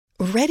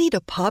Ready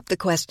to pop the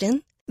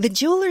question? The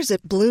jewelers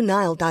at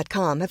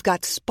BlueNile.com have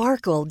got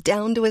sparkle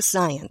down to a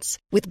science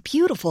with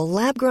beautiful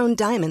lab-grown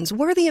diamonds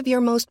worthy of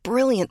your most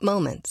brilliant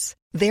moments.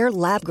 Their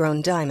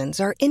lab-grown diamonds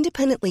are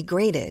independently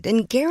graded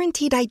and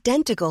guaranteed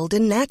identical to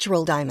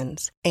natural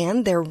diamonds,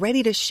 and they're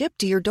ready to ship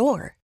to your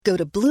door. Go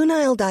to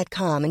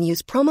BlueNile.com and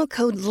use promo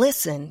code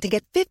LISTEN to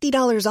get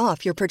 $50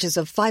 off your purchase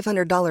of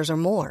 $500 or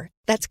more.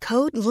 That's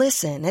code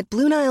LISTEN at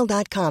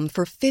BlueNile.com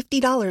for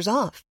 $50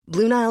 off.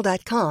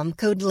 BlueNile.com,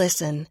 code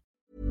LISTEN.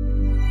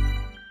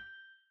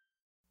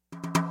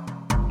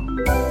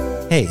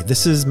 Hey,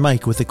 this is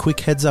Mike with a quick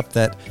heads up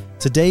that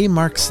today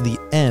marks the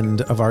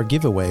end of our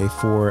giveaway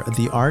for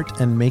The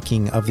Art and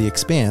Making of the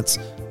Expanse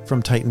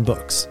from Titan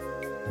Books.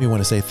 We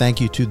want to say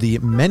thank you to the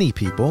many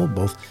people,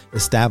 both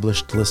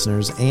established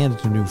listeners and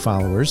new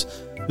followers,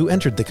 who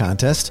entered the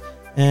contest.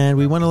 And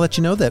we want to let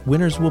you know that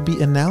winners will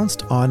be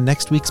announced on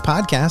next week's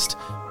podcast,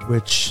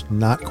 which,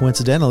 not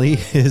coincidentally,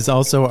 is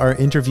also our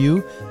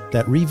interview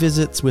that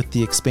revisits with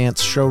The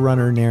Expanse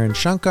showrunner Naren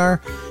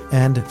Shankar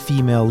and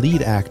female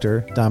lead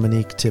actor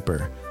Dominique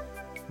Tipper.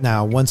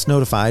 Now, once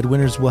notified,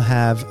 winners will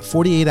have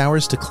 48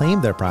 hours to claim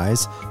their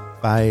prize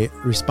by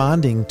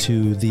responding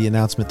to the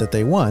announcement that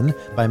they won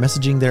by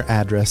messaging their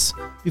address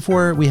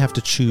before we have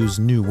to choose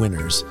new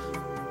winners.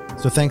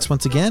 So thanks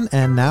once again,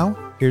 and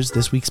now here's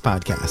this week's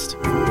podcast.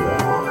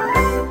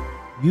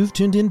 You've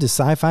tuned in to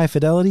Sci-Fi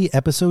Fidelity,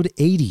 episode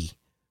 80,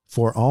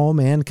 For All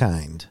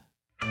Mankind.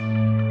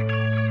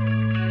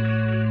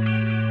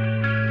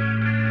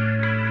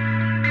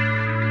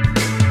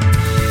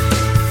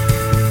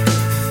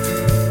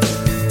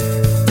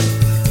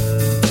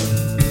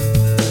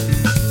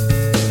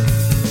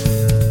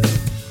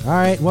 All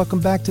right, welcome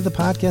back to the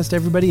podcast,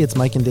 everybody. It's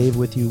Mike and Dave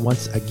with you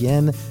once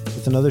again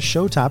with another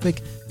show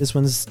topic. This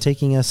one's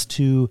taking us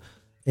to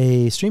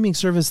a streaming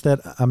service that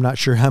I'm not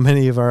sure how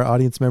many of our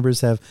audience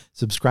members have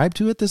subscribed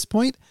to at this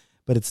point,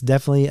 but it's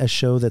definitely a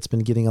show that's been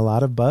getting a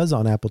lot of buzz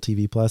on Apple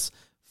TV+.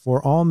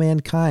 For All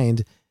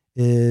Mankind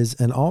is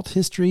an alt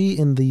history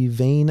in the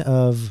vein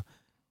of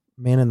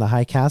Man in the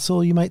High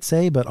Castle, you might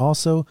say, but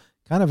also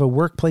kind of a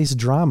workplace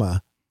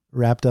drama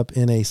wrapped up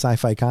in a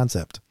sci-fi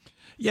concept.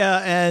 Yeah,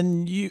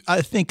 and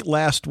I think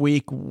last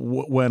week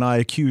when I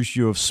accused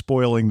you of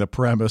spoiling the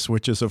premise,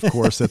 which is, of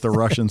course, that the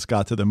Russians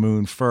got to the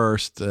moon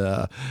first,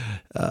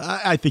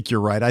 I think you're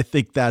right. I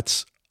think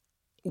that's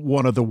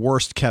one of the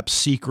worst kept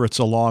secrets,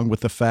 along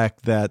with the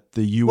fact that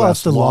the U.S. Well,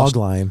 it's the log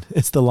line.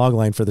 It's the log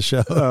line for the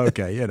show.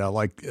 Okay,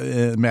 like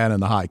Man in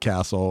the High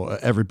Castle,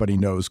 everybody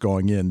knows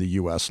going in the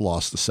U.S.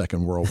 lost the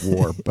Second World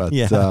War. But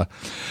yeah.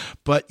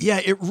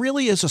 It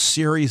really is a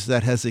series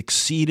that has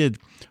exceeded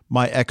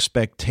my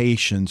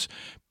expectations,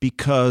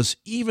 because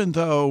even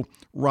though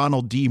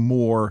Ronald D.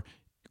 Moore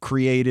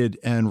created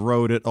and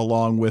wrote it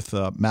along with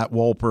Matt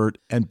Wolpert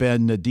and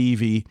Ben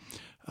Nadivi,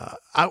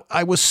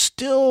 I was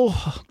still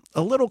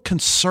a little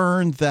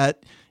concerned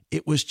that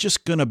it was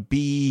just going to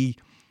be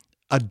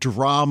a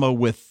drama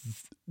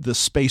with the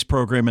space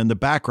program in the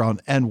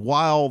background. And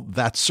while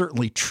that's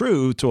certainly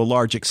true to a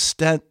large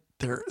extent,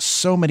 there are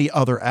so many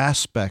other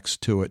aspects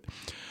to it.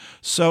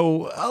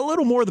 So a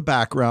little more of the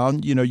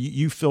background,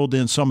 you filled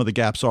in some of the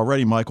gaps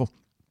already, Michael.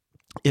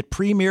 It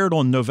premiered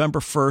on November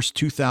 1st,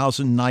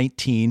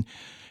 2019,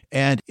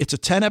 and it's a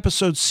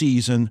 10-episode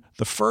season.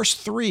 The first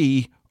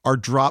 3 are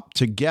dropped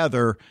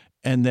together,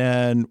 and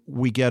then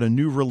we get a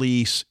new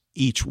release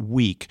each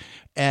week.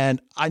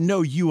 And I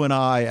know you and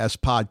I, as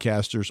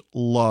podcasters,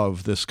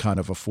 love this kind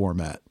of a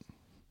format.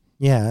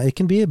 Yeah, it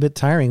can be a bit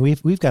tiring.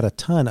 We've got a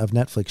ton of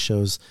Netflix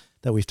shows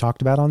that we've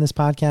talked about on this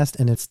podcast,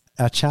 and it's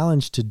a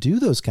challenge to do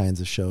those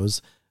kinds of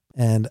shows.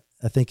 And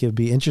I think it would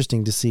be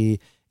interesting to see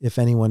if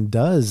anyone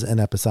does an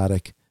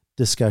episodic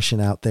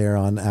discussion out there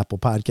on Apple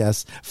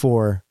Podcasts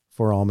for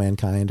All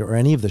Mankind, or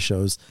any of the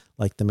shows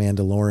like The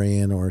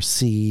Mandalorian or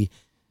See,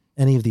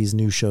 any of these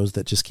new shows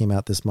that just came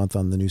out this month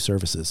on the new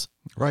services.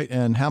 Right.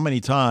 And how many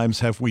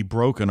times have we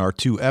broken our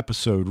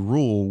 2-episode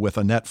rule with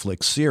a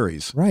Netflix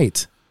series?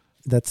 Right.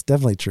 That's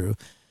definitely true.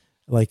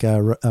 Like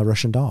a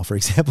Russian Doll, for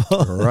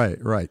example.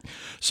 Right.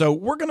 So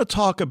we're going to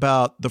talk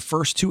about the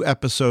first 2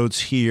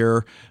 episodes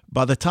here.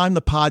 By the time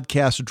the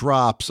podcast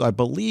drops, I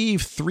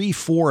believe 3,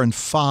 4, and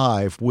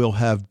 5 will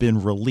have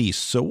been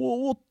released. So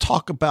we'll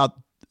talk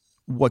about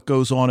what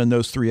goes on in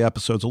those 3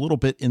 episodes a little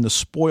bit in the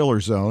spoiler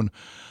zone.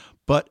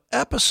 But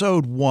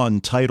episode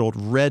 1, titled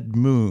Red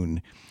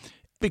Moon,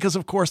 because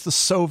of course the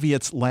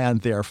Soviets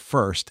land there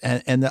first,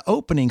 and the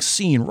opening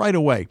scene right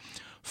away,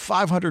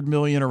 500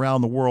 million around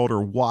the world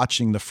are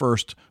watching the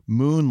first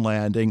moon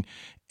landing,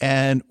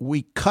 and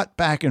we cut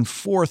back and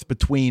forth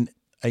between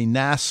a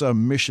NASA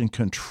mission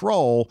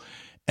control,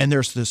 and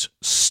there's this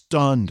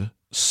stunned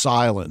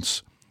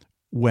silence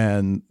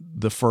when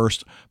the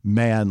first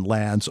man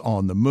lands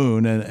on the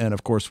moon. And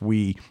of course,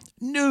 we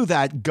knew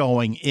that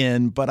going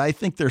in, but I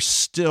think there's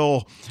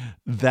still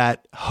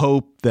that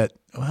hope that,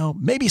 well,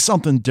 maybe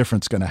something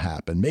different's going to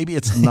happen. Maybe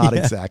it's not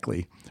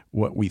exactly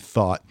what we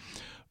thought.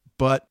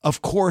 But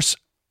of course,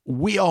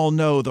 we all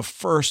know the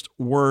first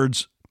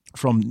words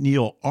from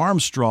Neil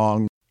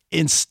Armstrong.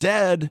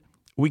 Instead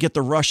we get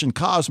the Russian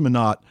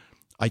cosmonaut.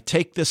 I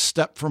take this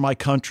step for my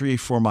country,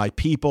 for my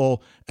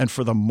people, and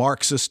for the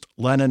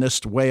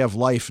Marxist-Leninist way of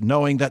life,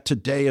 knowing that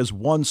today is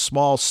one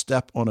small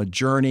step on a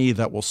journey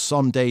that will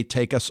someday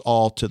take us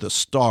all to the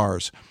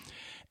stars.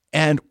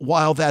 And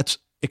while that's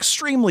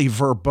extremely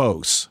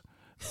verbose,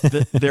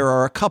 there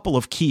are a couple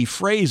of key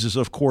phrases,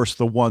 of course,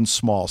 the one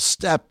small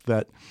step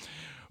that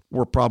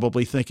we're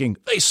probably thinking,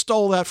 they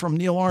stole that from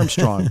Neil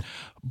Armstrong.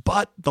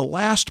 But the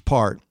last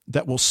part,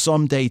 that will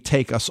someday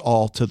take us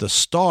all to the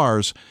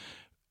stars.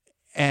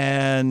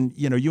 And,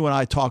 you and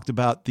I talked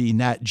about the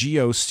Nat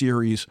Geo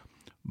series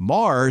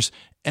Mars.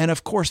 And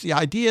of course, the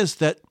idea is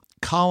that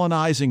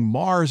colonizing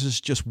Mars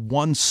is just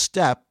one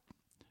step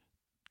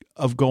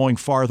of going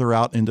farther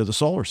out into the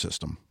solar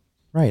system.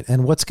 Right.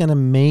 And what's going to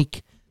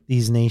make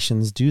these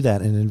nations do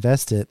that and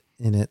invest in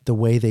it the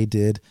way they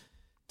did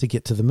to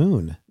get to the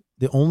moon?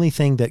 The only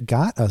thing that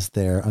got us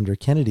there under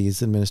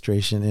Kennedy's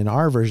administration in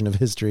our version of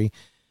history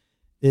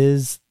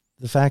is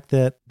the fact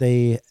that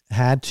they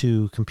had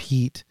to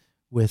compete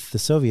with the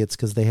Soviets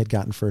because they had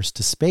gotten first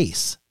to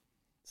space.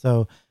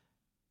 So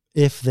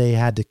if they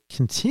had to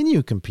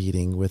continue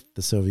competing with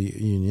the Soviet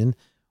Union,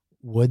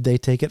 would they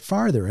take it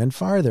farther and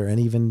farther and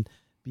even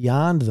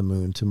beyond the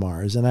moon to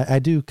Mars? And I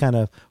do kind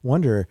of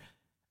wonder,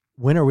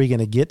 when are we going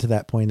to get to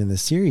that point in the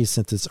series,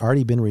 since it's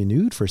already been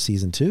renewed for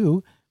season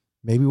 2?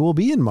 Maybe we'll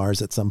be in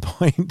Mars at some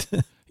point.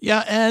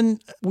 Yeah,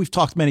 and we've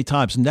talked many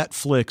times,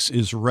 Netflix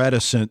is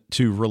reticent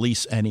to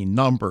release any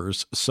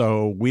numbers,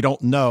 so we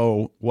don't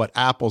know what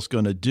Apple's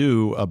going to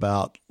do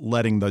about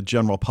letting the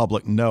general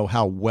public know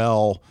how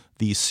well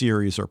these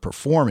series are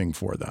performing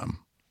for them.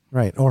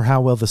 Right, or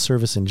how well the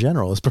service in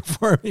general is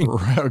performing.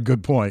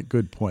 Good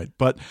point.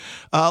 But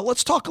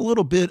let's talk a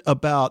little bit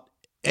about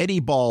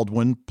Eddie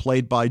Baldwin,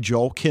 played by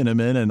Joel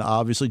Kinnaman. And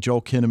obviously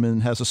Joel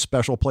Kinnaman has a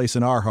special place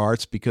in our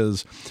hearts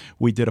because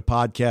we did a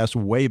podcast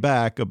way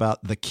back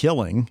about The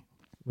Killing.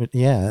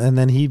 Yeah, and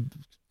then he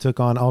took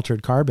on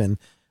Altered Carbon,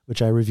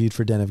 which I reviewed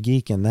for Den of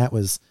Geek, and that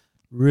was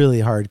really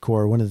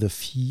hardcore, one of the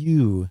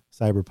few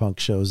cyberpunk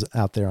shows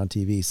out there on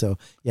TV. So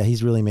yeah,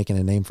 he's really making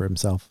a name for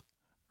himself.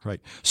 Right.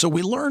 So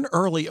we learn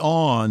early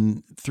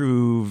on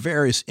through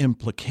various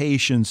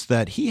implications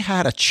that he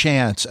had a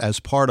chance as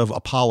part of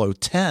Apollo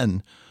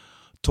 10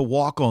 to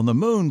walk on the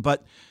moon.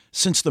 But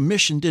since the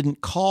mission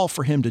didn't call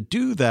for him to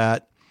do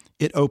that,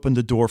 it opened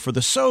the door for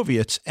the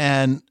Soviets.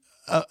 And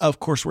of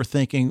course, we're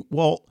thinking,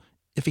 well,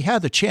 if he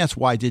had the chance,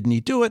 why didn't he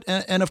do it?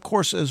 And of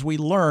course, as we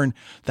learn,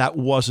 that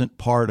wasn't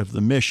part of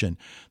the mission,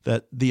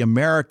 that the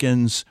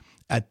Americans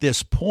at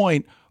this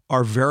point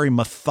are very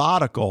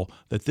methodical,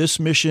 that this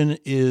mission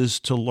is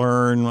to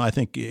learn, I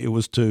think it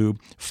was to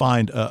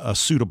find a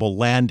suitable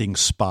landing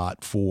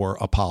spot for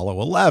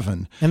Apollo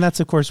 11. And that's,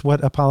 of course,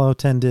 what Apollo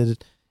 10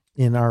 did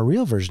in our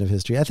real version of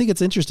history. I think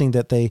it's interesting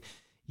that they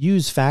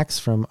use facts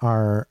from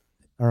our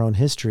own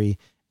history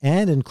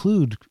and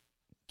include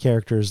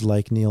characters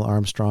like Neil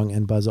Armstrong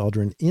and Buzz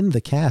Aldrin in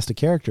the cast of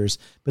characters,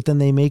 but then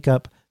they make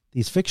up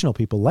these fictional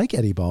people like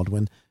Eddie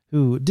Baldwin,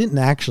 who didn't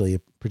actually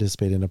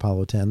participate in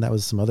Apollo 10. That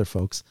was some other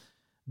folks.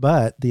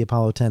 But the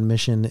Apollo 10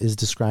 mission is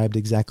described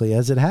exactly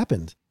as it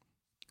happened.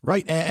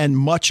 Right. And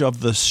much of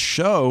the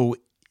show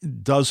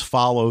does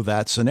follow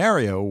that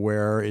scenario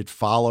where it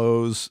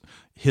follows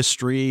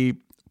history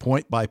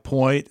point by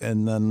point,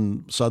 and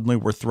then suddenly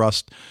we're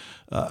thrust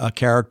a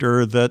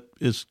character that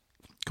is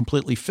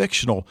completely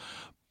fictional.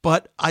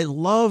 But I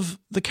love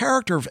the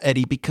character of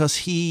Eddie because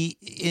he,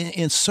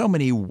 in so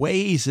many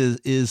ways,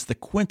 is the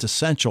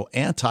quintessential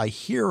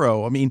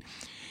anti-hero. I mean,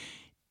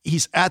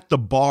 he's at the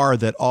bar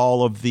that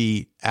all of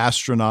the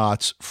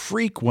astronauts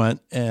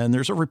frequent, and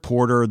there's a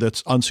reporter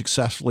that's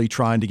unsuccessfully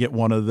trying to get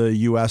one of the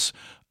U.S.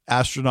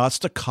 astronauts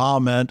to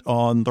comment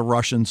on the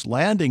Russians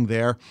landing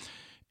there.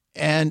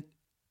 And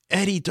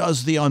Eddie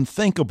does the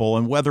unthinkable,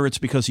 and whether it's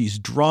because he's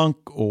drunk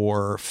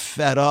or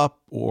fed up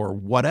or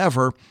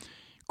whatever,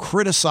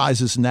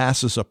 criticizes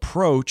NASA's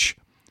approach,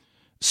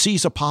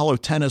 sees Apollo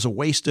 10 as a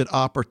wasted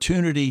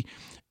opportunity,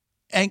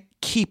 and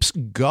keeps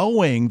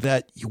going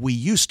that we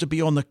used to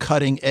be on the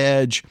cutting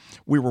edge.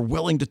 We were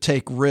willing to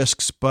take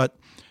risks, but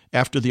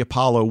after the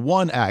Apollo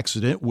 1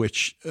 accident,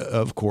 which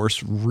of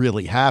course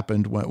really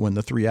happened when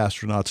the 3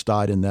 astronauts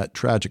died in that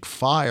tragic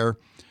fire,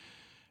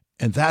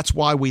 and that's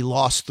why we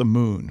lost the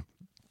moon.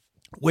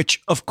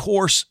 Which, of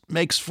course,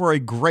 makes for a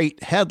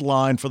great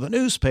headline for the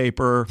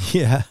newspaper.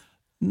 Yeah.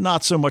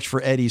 Not so much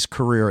for Eddie's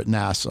career at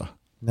NASA.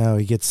 No,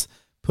 he gets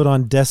put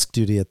on desk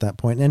duty at that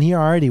point. And he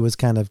already was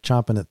kind of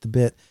chomping at the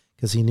bit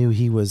because he knew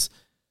he was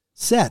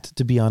set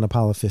to be on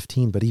Apollo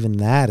 15. But even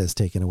that is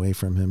taken away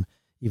from him,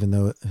 even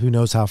though who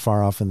knows how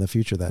far off in the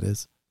future that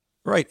is.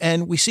 Right.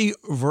 And we see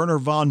Wernher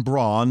von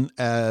Braun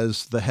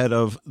as the head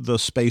of the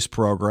space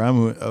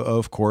program,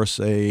 of course,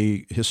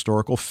 a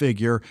historical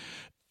figure.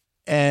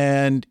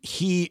 And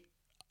he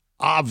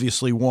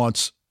obviously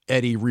wants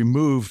Eddie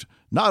removed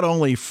not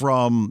only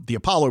from the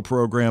Apollo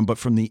program, but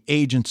from the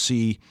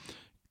agency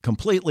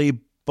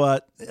completely.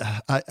 But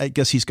I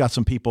guess he's got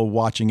some people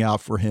watching out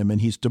for him, and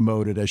he's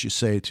demoted, as you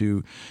say,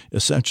 to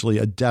essentially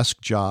a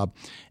desk job.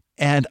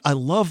 And I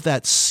love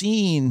that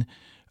scene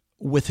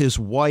with his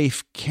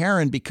wife,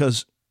 Karen,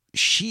 because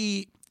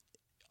she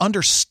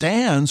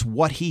understands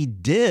what he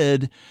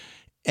did.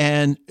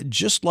 And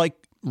just like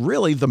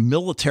really the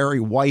military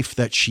wife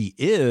that she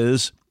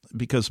is,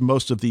 because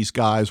most of these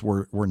guys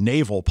were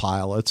naval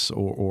pilots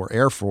or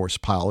Air Force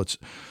pilots,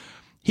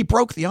 he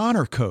broke the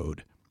honor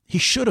code. He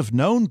should have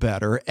known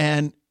better.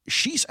 And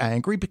she's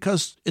angry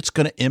because it's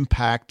going to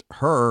impact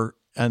her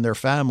and their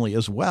family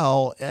as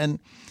well. And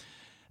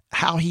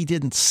how he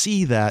didn't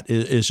see that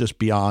is just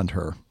beyond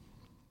her.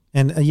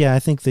 And I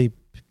think the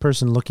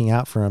person looking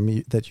out for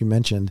him that you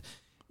mentioned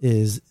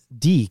is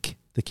Deke,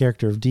 the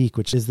character of Deke,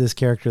 which is this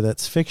character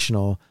that's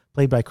fictional,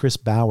 played by Chris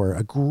Bauer,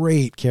 a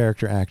great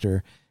character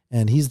actor.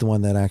 And he's the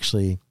one that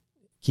actually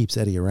keeps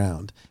Eddie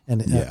around.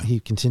 And he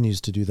continues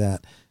to do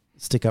that,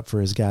 stick up for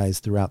his guys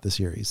throughout the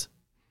series.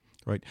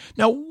 Right.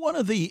 Now, one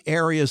of the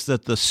areas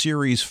that the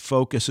series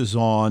focuses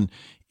on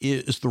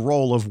is the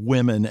role of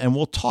women. And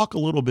we'll talk a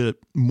little bit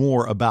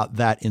more about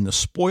that in the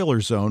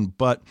spoiler zone.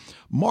 But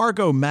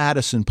Margot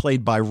Madison,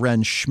 played by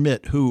Wren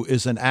Schmidt, who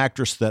is an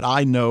actress that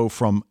I know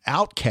from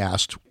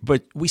Outcast,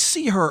 but we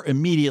see her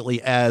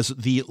immediately as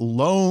the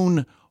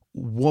lone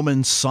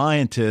woman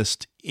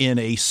scientist in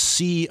a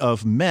sea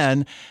of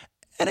men.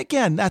 And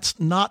again, that's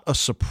not a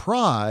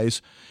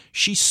surprise.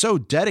 She's so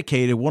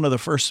dedicated. One of the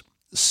first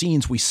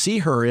scenes we see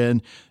her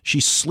in,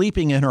 she's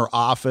sleeping in her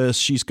office.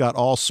 She's got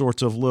all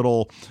sorts of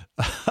little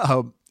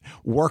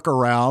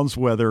workarounds,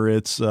 whether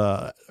it's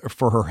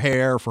for her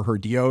hair, for her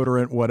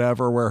deodorant,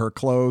 whatever, where her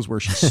clothes,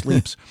 where she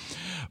sleeps.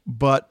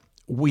 But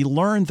we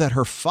learned that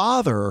her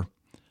father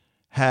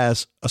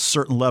has a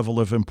certain level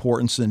of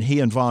importance, and he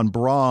and von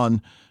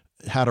Braun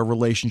had a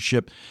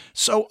relationship.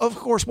 So, of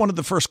course, one of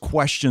the first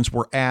questions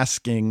we're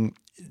asking,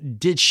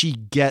 did she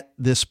get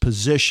this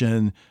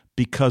position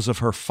because of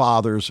her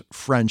father's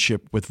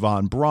friendship with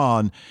von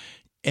Braun?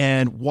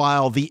 And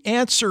while the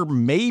answer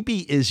maybe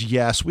is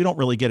yes, we don't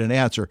really get an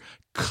answer.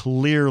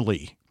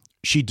 Clearly,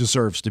 she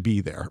deserves to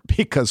be there,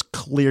 because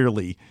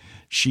clearly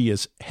she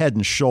is head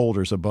and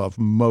shoulders above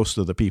most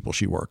of the people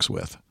she works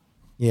with.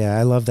 Yeah,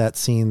 I love that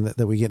scene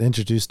that we get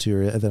introduced to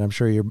her that I'm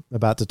sure you're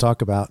about to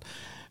talk about,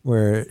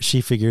 where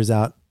she figures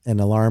out an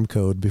alarm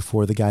code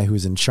before the guy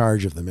who's in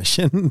charge of the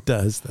mission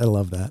does. I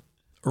love that.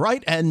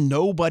 Right. And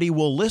nobody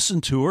will listen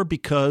to her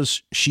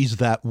because she's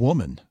that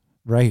woman.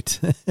 Right.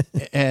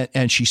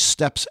 and she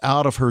steps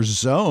out of her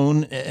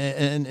zone,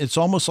 and it's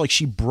almost like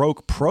she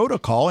broke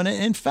protocol. And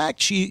in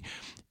fact, she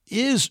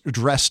is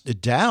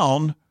dressed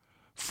down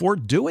for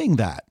doing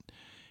that,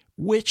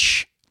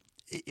 which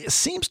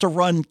seems to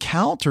run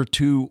counter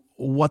to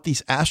what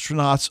these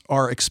astronauts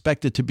are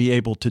expected to be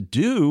able to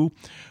do,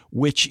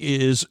 which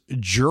is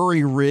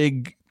jury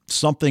rig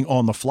something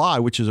on the fly,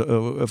 which is,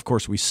 of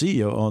course, we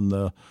see on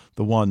the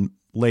one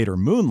later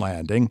moon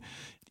landing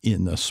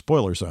in the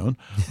spoiler zone.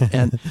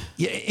 And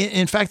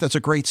in fact, that's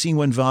a great scene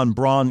when von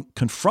Braun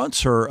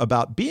confronts her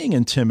about being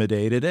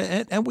intimidated.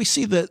 And we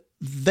see that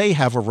they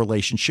have a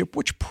relationship,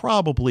 which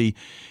probably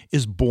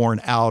is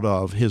born out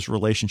of his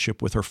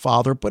relationship with her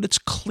father. But it's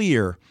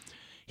clear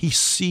he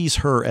sees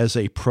her as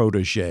a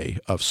protege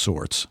of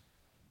sorts.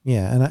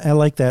 Yeah, and I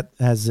like that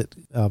as it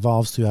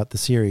evolves throughout the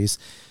series,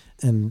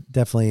 and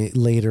definitely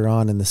later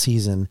on in the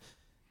season,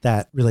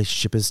 that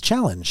relationship is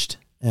challenged.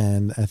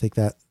 And I think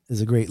that is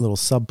a great little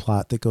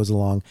subplot that goes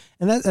along.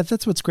 And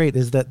that's what's great,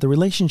 is that the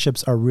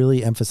relationships are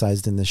really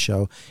emphasized in this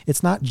show.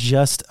 It's not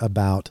just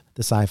about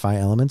the sci-fi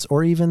elements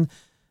or even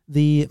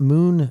the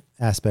moon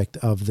aspect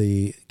of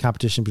the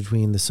competition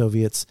between the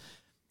Soviets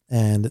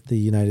and the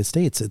United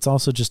States. It's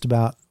also just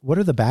about what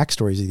are the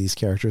backstories of these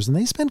characters. And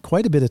they spend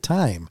quite a bit of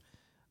time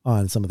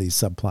on some of these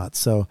subplots.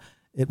 So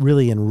it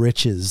really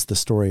enriches the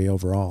story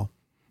overall.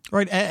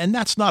 Right. And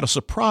that's not a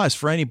surprise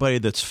for anybody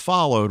that's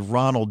followed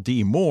Ronald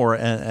D. Moore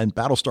and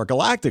Battlestar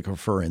Galactica,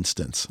 for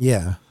instance.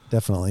 Yeah,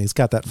 definitely. It's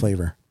got that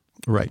flavor.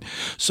 Right.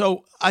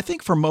 So I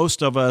think for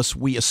most of us,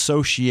 we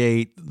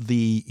associate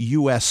the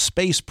U.S.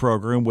 space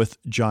program with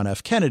John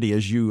F. Kennedy,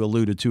 as you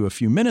alluded to a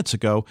few minutes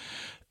ago.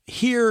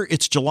 Here,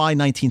 it's July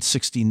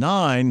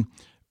 1969.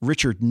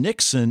 Richard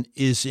Nixon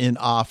is in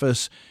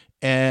office,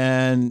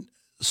 and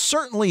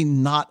certainly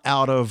not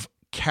out of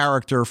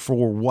character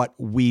for what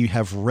we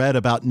have read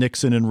about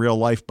Nixon in real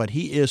life, but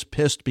he is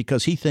pissed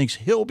because he thinks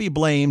he'll be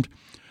blamed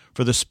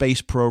for the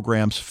space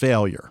program's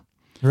failure.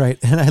 Right.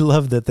 And I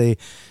love that they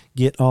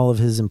get all of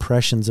his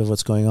impressions of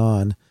what's going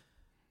on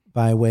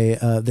by way,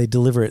 they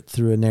deliver it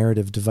through a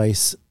narrative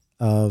device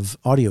of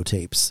audio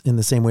tapes in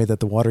the same way that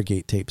the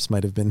Watergate tapes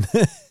might have been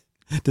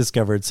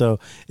discovered. So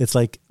it's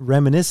like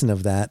reminiscent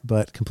of that,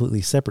 but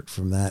completely separate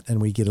from that.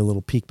 And we get a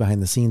little peek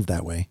behind the scenes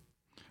that way.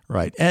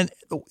 Right. And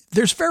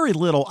there's very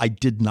little I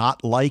did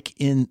not like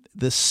in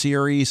this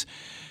series.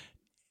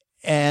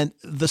 And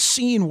the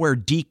scene where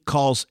Deke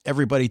calls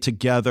everybody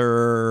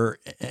together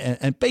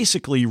and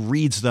basically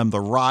reads them the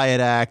riot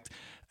act.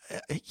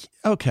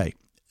 Okay,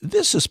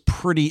 this is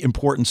pretty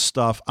important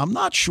stuff. I'm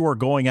not sure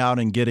going out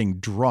and getting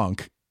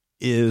drunk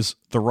is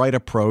the right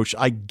approach.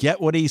 I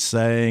get what he's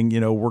saying. You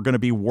know, we're going to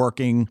be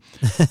working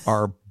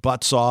our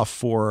butts off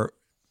for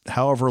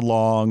however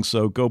long,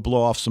 so go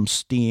blow off some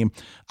steam.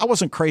 I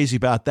wasn't crazy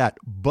about that,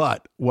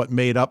 but what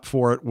made up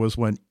for it was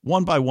when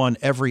one by one,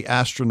 every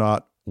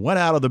astronaut went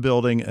out of the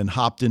building and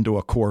hopped into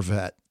a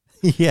Corvette.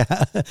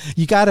 Yeah,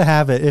 you got to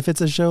have it. If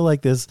it's a show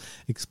like this,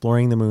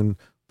 Exploring the Moon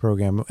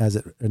program, as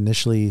it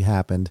initially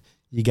happened,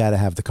 you got to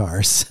have the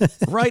cars.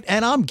 Right.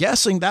 And I'm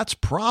guessing that's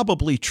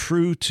probably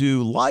true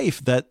to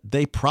life, that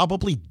they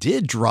probably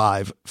did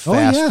drive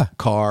fast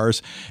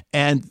cars.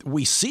 And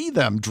we see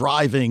them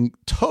driving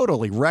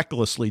totally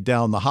recklessly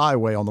down the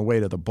highway on the way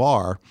to the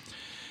bar.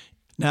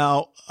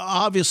 Now,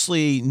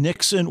 obviously,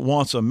 Nixon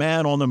wants a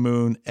man on the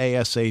moon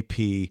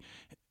ASAP.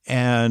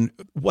 And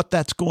what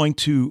that's going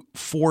to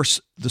force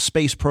the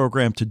space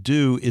program to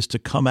do is to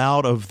come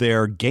out of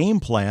their game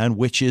plan,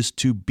 which is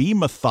to be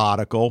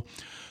methodical,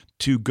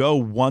 to go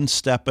one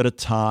step at a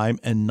time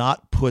and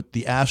not put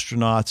the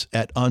astronauts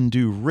at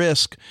undue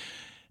risk.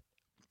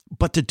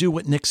 But to do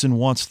what Nixon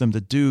wants them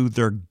to do,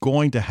 they're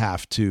going to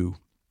have to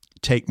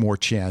take more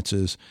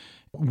chances,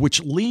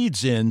 which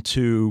leads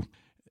into,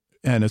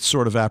 and it's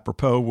sort of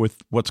apropos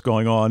with what's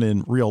going on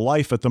in real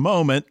life at the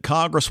moment,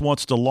 Congress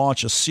wants to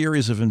launch a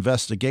series of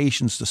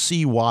investigations to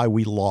see why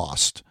we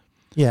lost.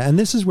 Yeah, and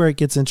this is where it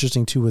gets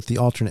interesting, too, with the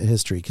alternate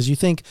history, because you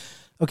think,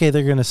 okay,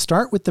 they're going to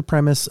start with the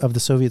premise of the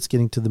Soviets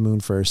getting to the moon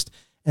first,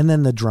 and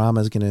then the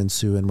drama is going to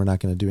ensue, and we're not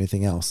going to do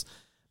anything else.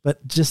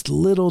 But just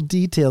little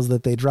details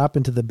that they drop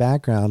into the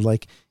background,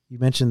 like you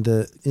mentioned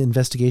the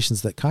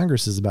investigations that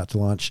Congress is about to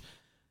launch.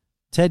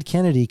 Ted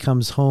Kennedy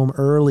comes home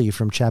early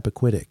from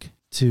Chappaquiddick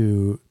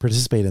to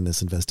participate in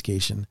this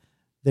investigation.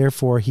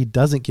 Therefore, he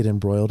doesn't get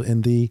embroiled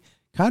in the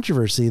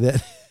controversy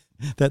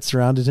that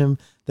surrounded him,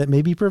 that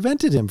maybe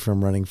prevented him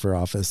from running for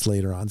office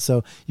later on.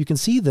 So you can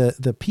see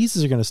the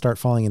pieces are going to start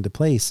falling into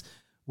place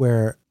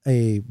where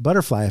a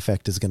butterfly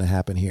effect is going to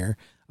happen here.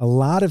 A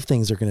lot of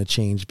things are going to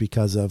change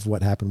because of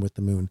what happened with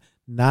the moon,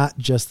 not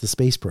just the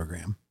space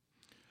program.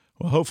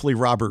 Well, hopefully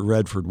Robert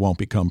Redford won't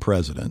become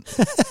president.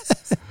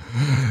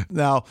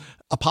 Now,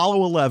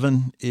 Apollo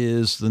 11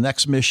 is the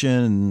next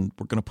mission.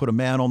 We're going to put a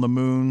man on the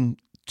moon,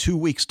 2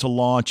 weeks to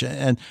launch,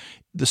 and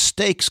the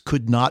stakes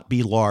could not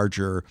be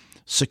larger.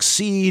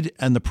 Succeed,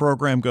 and the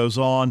program goes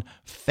on.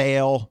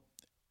 Fail,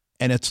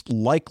 and it's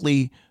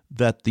likely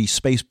that the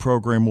space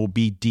program will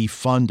be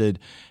defunded.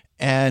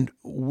 And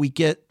we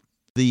get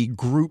the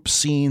group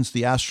scenes.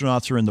 The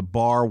astronauts are in the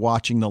bar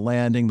watching the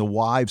landing. The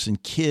wives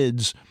and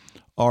kids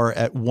are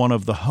at one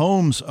of the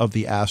homes of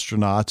the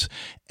astronauts.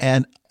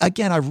 And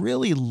again, I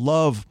really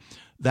love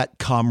that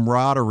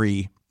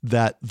camaraderie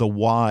that the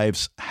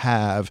wives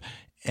have.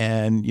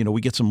 And, you know,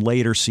 we get some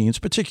later scenes,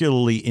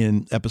 particularly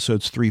in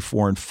episodes 3,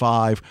 4, and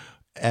 5,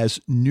 as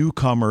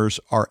newcomers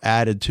are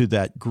added to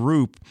that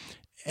group.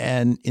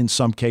 And in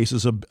some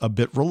cases, a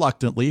bit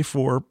reluctantly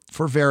for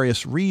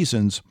various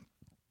reasons.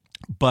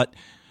 But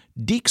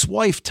Deke's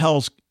wife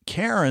tells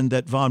Karen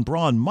that von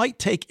Braun might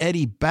take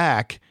Eddie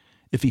back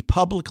if he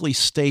publicly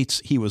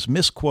states he was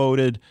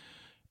misquoted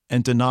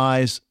and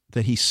denies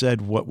that he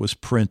said what was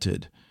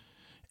printed.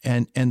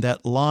 And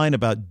that line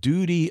about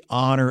duty,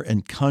 honor,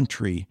 and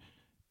country.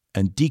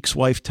 And Deke's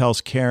wife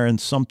tells Karen,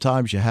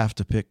 sometimes you have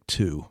to pick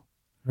two.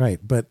 Right,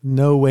 but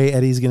no way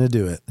Eddie's going to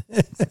do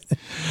it.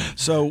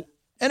 So,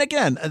 and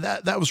again,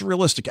 that was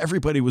realistic.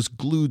 Everybody was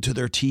glued to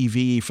their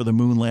TV for the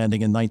moon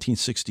landing in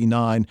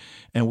 1969,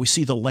 and we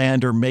see the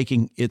lander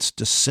making its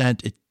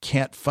descent. It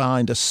can't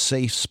find a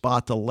safe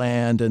spot to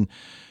land, and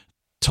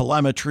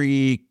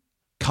telemetry,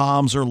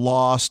 comms are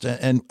lost,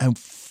 and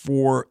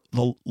for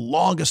the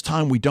longest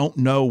time, we don't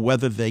know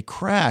whether they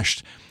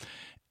crashed.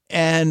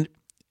 And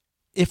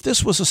if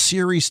this was a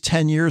series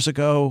 10 years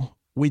ago,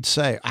 we'd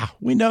say,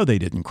 we know they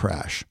didn't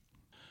crash.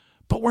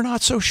 But we're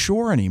not so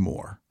sure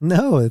anymore.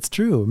 No, it's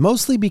true.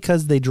 Mostly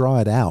because they draw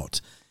it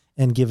out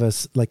and give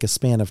us like a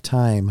span of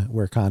time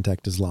where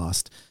contact is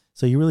lost.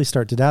 So you really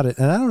start to doubt it.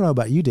 And I don't know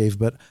about you, Dave,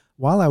 but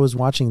while I was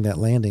watching that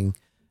landing,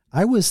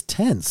 I was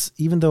tense,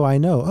 even though I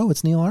know,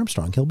 it's Neil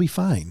Armstrong. He'll be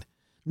fine.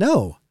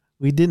 No,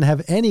 we didn't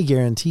have any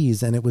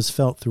guarantees, and it was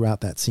felt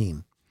throughout that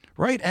scene.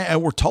 Right.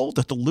 And we're told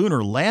that the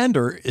lunar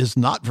lander is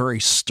not very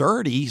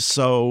sturdy.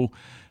 So,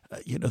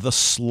 the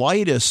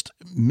slightest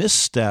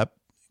misstep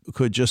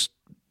could just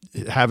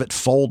have it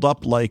fold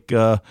up like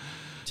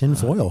tin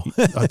foil.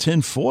 A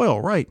tin foil,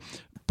 right.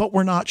 But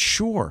we're not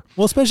sure.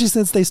 Well, especially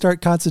since they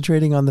start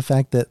concentrating on the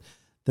fact that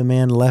the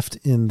man left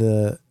in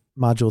the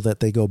module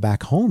that they go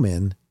back home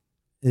in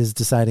is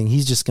deciding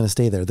he's just going to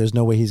stay there. There's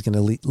no way he's going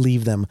to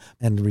leave them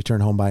and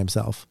return home by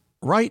himself.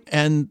 Right.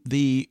 And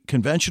the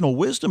conventional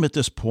wisdom at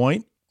this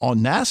point on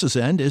NASA's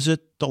end is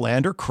that the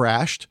lander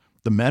crashed,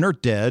 the men are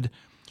dead,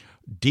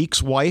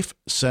 Deke's wife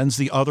sends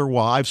the other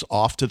wives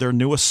off to their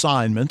new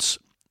assignments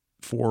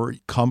for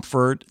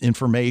comfort,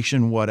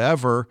 information,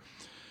 whatever.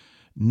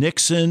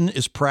 Nixon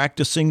is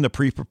practicing the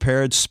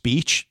pre-prepared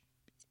speech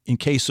in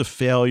case of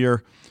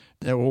failure.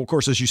 Well, of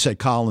course, as you said,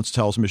 Collins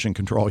tells Mission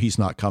Control he's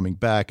not coming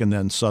back, and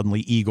then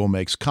suddenly Eagle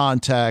makes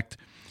contact.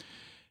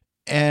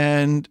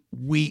 And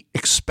we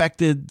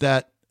expected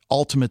that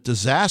ultimate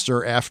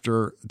disaster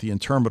after the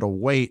interminable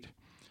wait.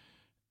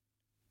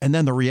 And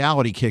then the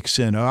reality kicks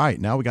in. All right,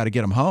 now we got to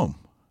get him home.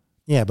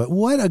 Yeah, but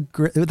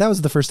that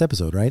was the first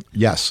episode, right?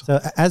 Yes. So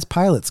as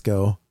pilots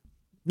go,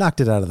 knocked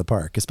it out of the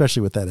park,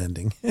 especially with that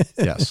ending.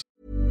 Yes.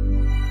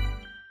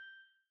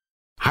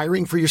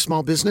 Hiring for your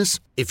small business?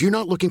 If you're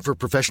not looking for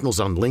professionals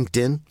on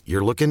LinkedIn,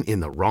 you're looking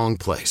in the wrong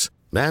place.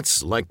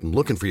 That's like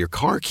looking for your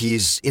car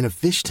keys in a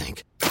fish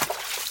tank.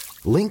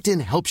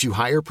 LinkedIn helps you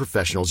hire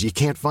professionals you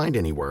can't find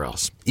anywhere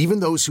else, even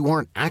those who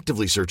aren't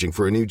actively searching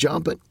for a new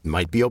job but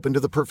might be open to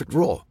the perfect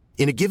role.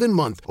 In a given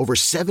month, over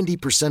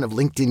 70% of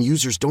LinkedIn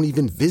users don't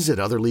even visit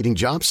other leading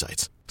job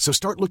sites. So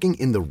start looking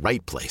in the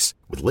right place.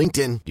 With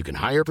LinkedIn, you can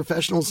hire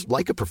professionals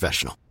like a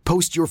professional.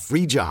 Post your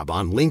free job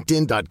on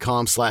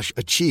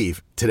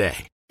linkedin.com/achieve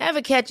today.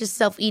 Ever catch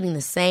yourself eating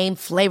the same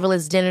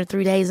flavorless dinner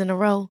 3 days in a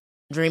row?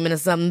 Dreaming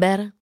of something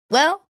better?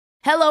 Well,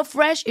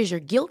 HelloFresh is your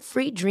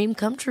guilt-free dream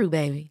come true,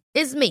 baby.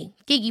 It's me,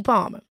 Keke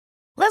Palmer.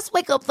 Let's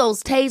wake up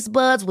those taste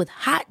buds with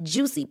hot,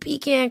 juicy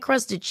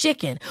pecan-crusted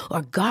chicken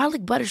or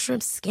garlic butter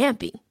shrimp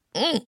scampi.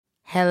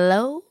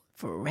 Hello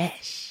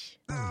Fresh.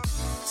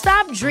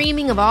 Stop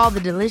dreaming of all the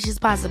delicious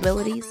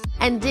possibilities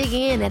and dig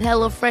in at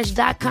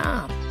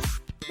HelloFresh.com.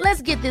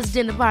 Let's get this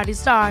dinner party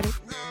started.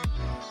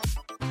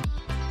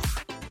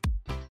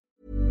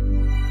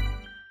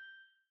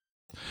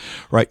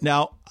 Right.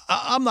 Now,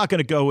 I'm not going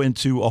to go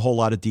into a whole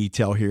lot of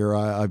detail here.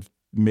 I've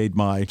made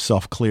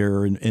myself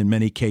clear in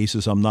many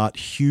cases. I'm not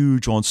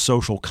huge on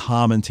social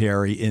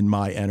commentary in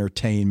my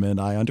entertainment.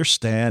 I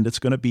understand it's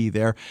going to be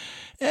there.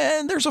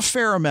 And there's a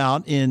fair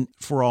amount in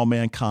For All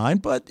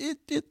Mankind, but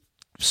it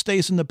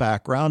stays in the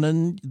background.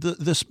 And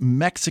this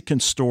Mexican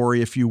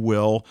story, if you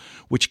will,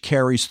 which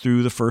carries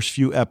through the first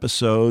few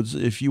episodes,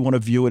 if you want to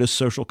view it as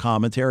social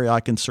commentary,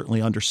 I can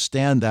certainly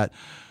understand that.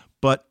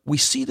 But we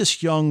see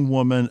this young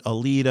woman,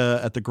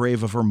 Alita, at the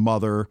grave of her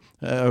mother.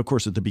 Of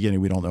course, at the beginning,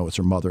 we don't know it's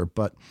her mother,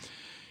 but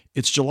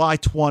it's July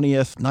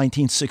 20th,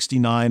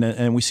 1969,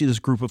 and we see this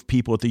group of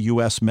people at the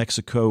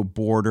U.S.-Mexico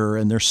border,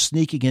 and they're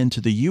sneaking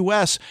into the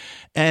U.S.,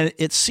 and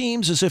it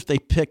seems as if they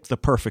picked the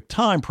perfect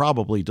time,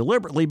 probably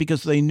deliberately,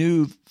 because they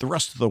knew the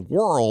rest of the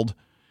world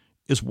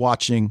is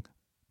watching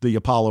the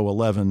Apollo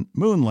 11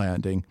 moon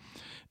landing.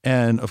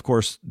 And, of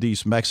course,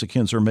 these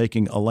Mexicans are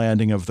making a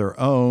landing of their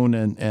own,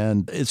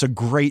 and it's a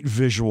great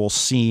visual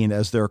scene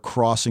as they're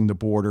crossing the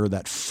border,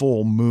 that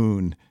full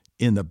moon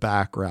in the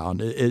background.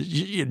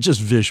 It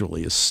just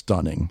visually is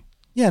stunning.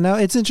 Yeah, now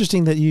it's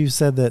interesting that you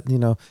said that,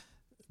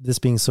 this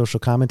being social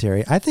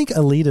commentary. I think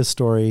Alita's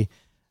story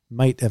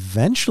might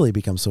eventually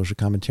become social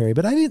commentary,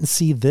 but I didn't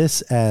see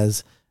this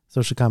as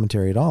social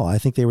commentary at all. I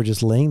think they were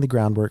just laying the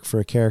groundwork for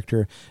a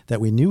character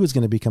that we knew was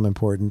going to become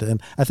important.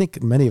 And I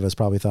think many of us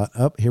probably thought,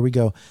 oh, here we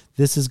go.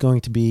 This is going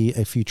to be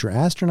a future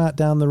astronaut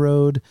down the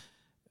road.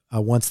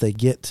 Once they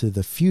get to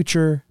the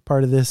future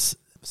part of this,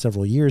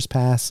 several years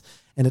pass.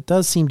 And it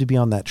does seem to be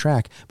on that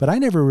track. But I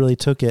never really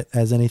took it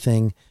as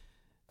anything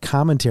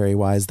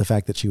commentary-wise, the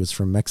fact that she was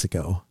from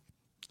Mexico.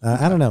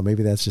 I don't know.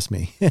 Maybe that's just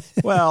me.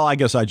 Well, I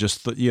guess I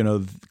just,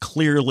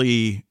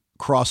 clearly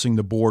crossing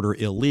the border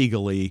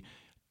illegally.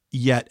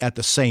 Yet at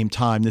the same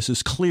time, this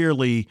is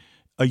clearly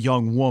a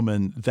young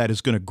woman that is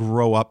going to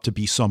grow up to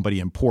be somebody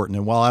important.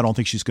 And while I don't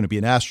think she's going to be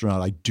an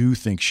astronaut, I do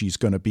think she's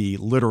going to be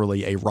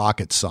literally a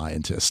rocket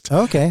scientist.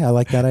 Okay, I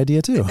like that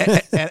idea too.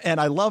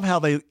 and I love how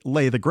they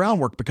lay the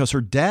groundwork, because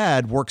her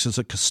dad works as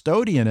a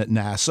custodian at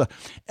NASA.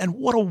 And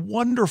what a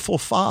wonderful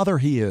father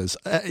he is.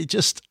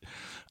 Just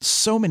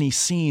so many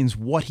scenes,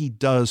 what he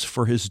does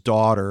for his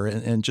daughter,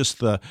 and just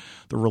the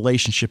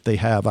relationship they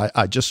have.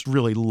 I just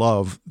really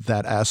love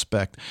that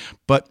aspect.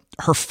 But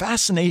her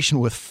fascination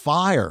with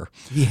fire,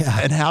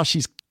 and how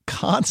she's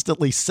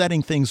constantly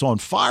setting things on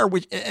fire,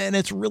 and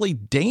it's really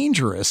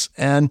dangerous.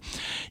 And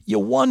you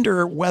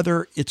wonder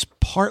whether it's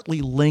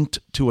partly linked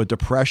to a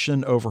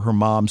depression over her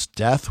mom's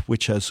death,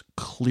 which has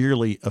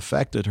clearly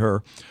affected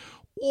her,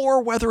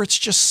 or whether it's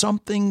just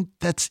something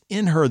that's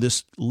in her,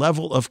 this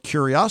level of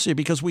curiosity,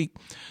 because we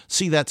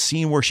see that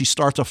scene where she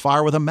starts a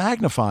fire with a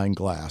magnifying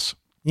glass.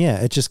 Yeah,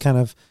 it just kind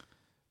of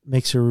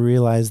makes her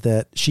realize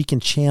that she can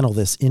channel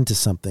this into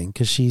something,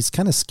 because she's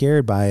kind of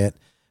scared by it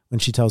when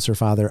she tells her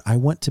father, I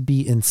want to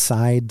be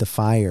inside the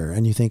fire.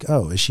 And you think,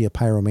 oh, is she a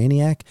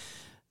pyromaniac?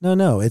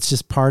 No, it's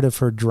just part of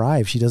her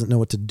drive. She doesn't know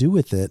what to do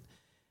with it.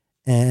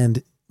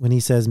 And when he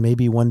says,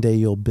 maybe one day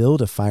you'll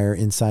build a fire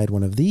inside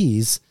one of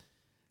these,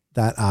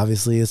 that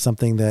obviously is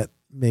something that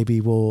maybe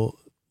will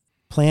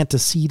plant a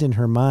seed in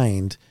her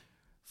mind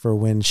for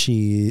when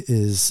she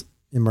is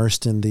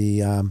immersed in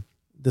the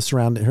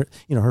surrounding,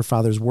 her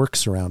father's work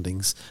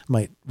surroundings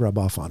might rub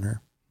off on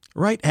her.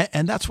 Right.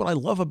 And that's what I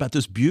love about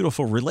this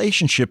beautiful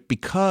relationship,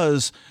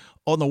 because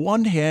on the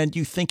one hand,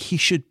 you think he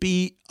should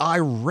be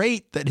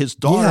irate that his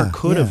daughter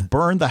could have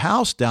burned the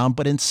house down,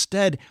 but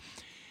instead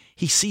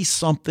he sees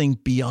something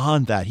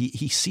beyond that.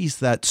 He sees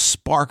that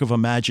spark of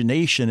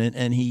imagination,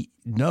 and he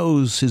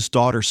knows his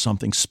daughter's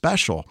something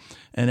special.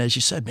 And as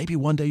you said, maybe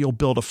one day you'll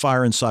build a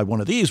fire inside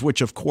one of these,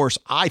 which of course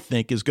I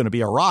think is going to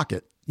be a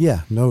rocket.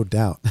 Yeah, no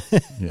doubt.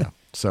 Yeah.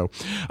 So,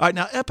 all right,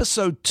 now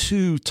episode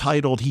 2,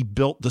 titled He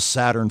Built the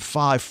Saturn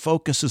V,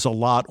 focuses a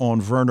lot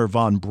on Wernher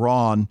von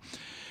Braun.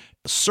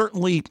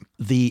 Certainly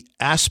the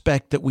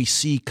aspect that we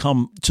see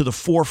come to the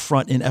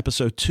forefront in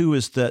episode 2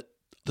 is that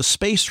the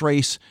space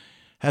race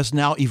has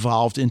now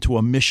evolved into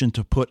a mission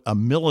to put a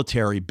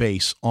military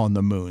base on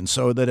the moon,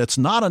 so that it's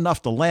not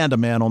enough to land a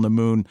man on the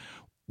moon.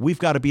 We've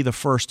got to be the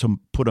first to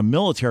put a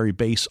military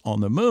base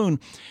on the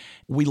moon.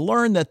 We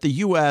learn that the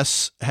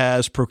U.S.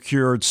 has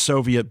procured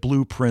Soviet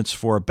blueprints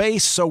for a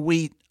base, so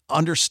we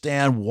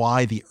understand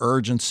why the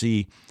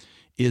urgency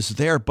is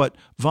there. But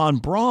von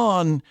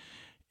Braun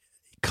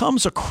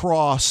comes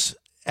across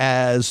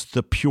as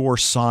the pure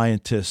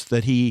scientist,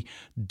 that he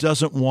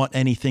doesn't want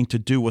anything to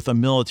do with a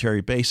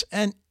military base.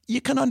 And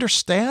you can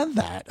understand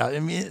that. I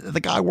mean, the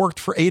guy worked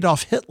for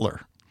Adolf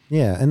Hitler.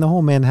 Yeah, and the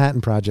whole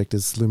Manhattan Project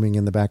is looming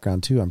in the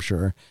background too, I'm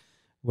sure,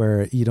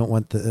 where you don't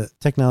want the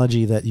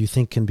technology that you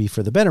think can be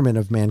for the betterment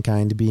of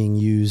mankind being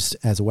used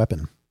as a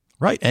weapon.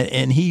 Right.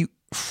 And he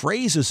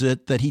phrases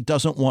it that he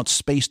doesn't want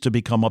space to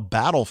become a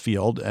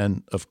battlefield.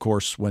 And of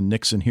course, when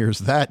Nixon hears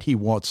that, he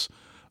wants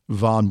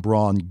von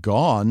Braun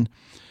gone.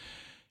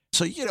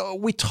 So,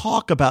 we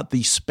talk about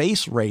the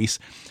space race,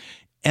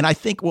 and I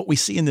think what we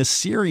see in this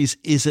series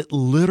is it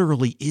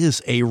literally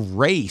is a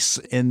race,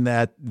 in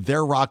that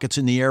their rocket's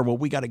in the air. Well,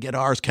 we got to get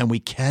ours. Can we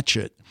catch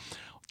it?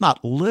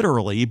 Not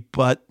literally,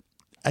 but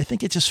I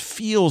think it just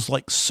feels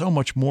like so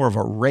much more of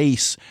a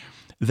race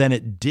than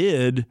it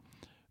did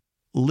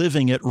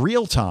living at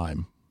real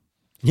time,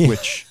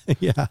 which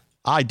yeah,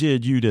 I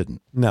did, you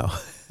didn't. No.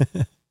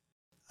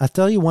 I'll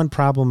tell you one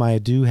problem I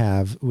do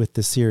have with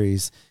the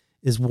series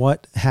is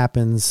what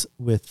happens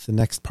with the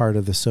next part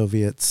of the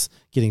Soviets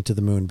getting to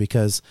the moon,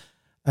 because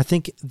I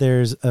think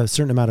there's a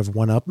certain amount of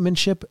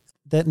one-upmanship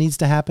that needs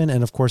to happen.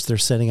 And of course, they're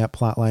setting up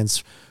plot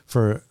lines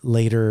for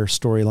later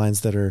storylines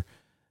that are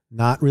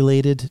not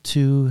related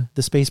to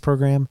the space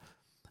program.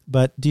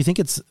 But do you think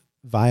it's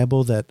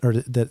viable that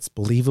it's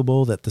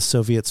believable that the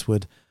Soviets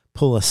would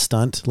pull a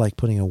stunt like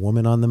putting a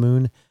woman on the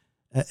moon?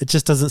 It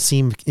just doesn't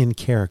seem in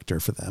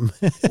character for them.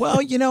 Well,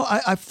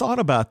 I've thought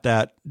about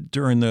that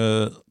during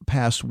the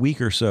past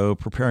week or so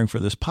preparing for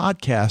this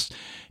podcast.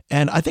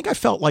 And I think I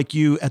felt like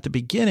you at the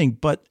beginning,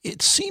 but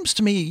it seems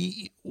to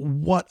me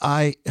what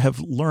I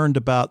have learned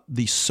about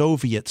the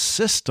Soviet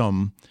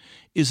system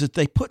is that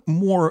they put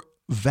more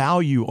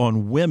value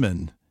on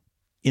women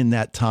in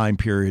that time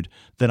period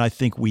than I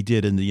think we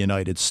did in the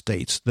United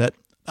States. That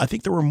I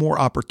think there were more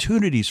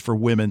opportunities for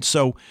women.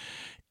 So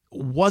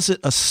was it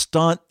a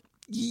stunt?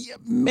 Yeah,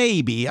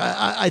 maybe.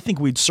 I think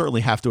we'd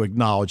certainly have to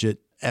acknowledge it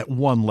at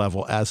one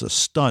level as a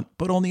stunt.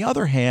 But on the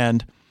other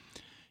hand,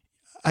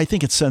 I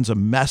think it sends a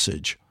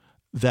message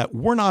that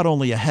we're not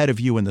only ahead of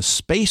you in the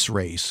space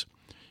race,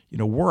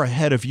 we're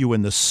ahead of you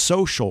in the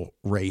social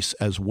race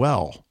as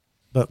well.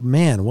 But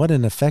man, what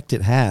an effect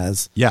it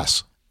has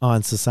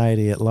on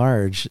society at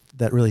large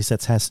that really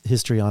sets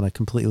history on a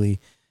completely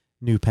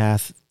new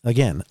path,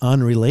 again,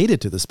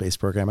 unrelated to the space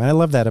program. And I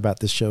love that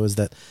about this show, is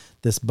that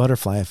this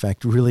butterfly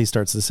effect really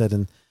starts to set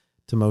into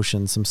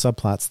motion some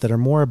subplots that are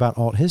more about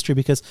alt history,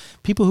 because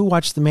people who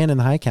watch The Man in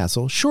the High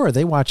Castle, sure,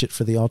 they watch it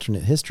for the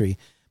alternate history,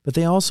 but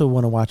they also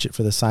want to watch it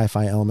for the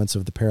sci-fi elements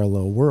of the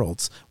parallel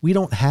worlds. We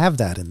don't have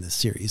that in this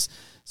series.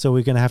 So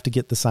we're going to have to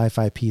get the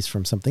sci-fi piece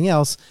from something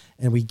else,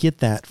 and we get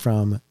that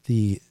from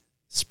the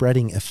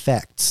spreading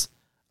effects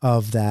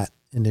of that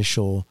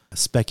initial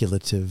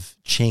speculative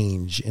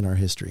change in our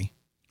history.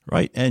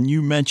 Right. And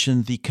you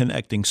mentioned the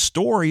connecting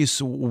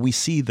stories. We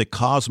see the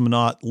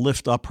cosmonaut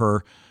lift up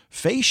her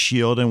face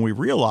shield and we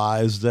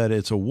realize that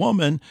it's a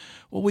woman.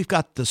 Well, we've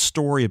got the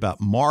story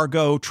about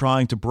Margot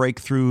trying to break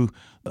through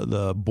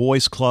the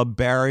boys club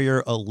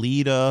barrier,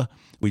 Alita.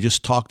 We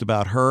just talked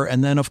about her.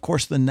 And then, of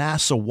course, the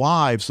NASA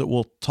wives that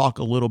we'll talk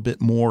a little bit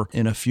more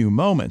in a few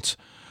moments.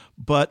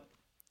 But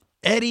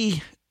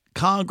Eddie,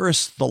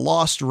 Congress, the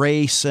lost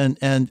race,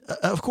 and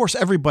of course,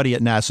 everybody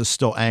at NASA is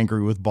still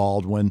angry with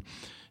Baldwin.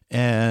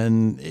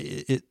 And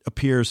it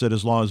appears that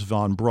as long as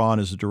von Braun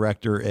is the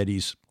director,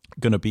 Eddie's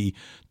going to be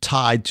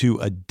tied to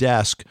a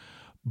desk.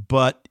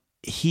 But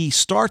he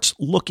starts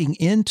looking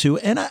into,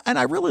 and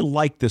I really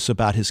like this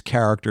about his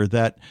character,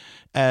 that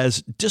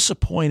as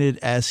disappointed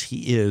as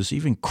he is,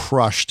 even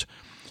crushed,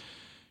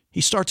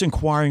 he starts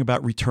inquiring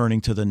about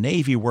returning to the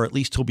Navy, where at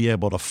least he'll be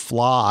able to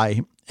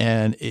fly.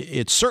 And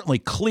it's certainly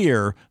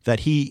clear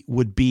that he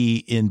would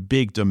be in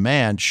big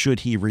demand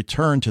should he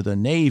return to the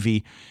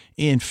Navy.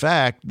 In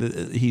fact,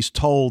 he's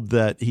told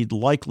that he'd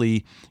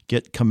likely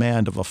get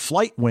command of a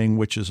flight wing,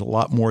 which is a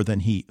lot more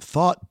than he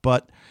thought.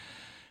 But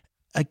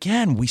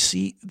again, we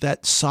see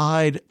that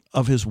side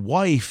of his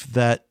wife,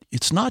 that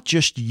it's not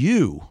just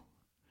you.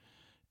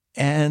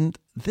 And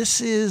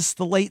this is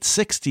the late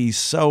 60s.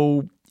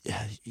 So,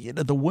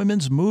 the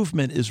women's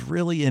movement is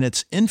really in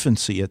its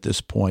infancy at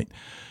this point.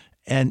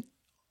 And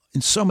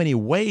in so many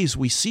ways,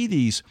 we see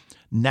these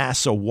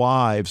NASA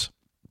wives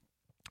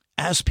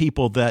as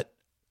people that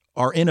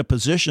are in a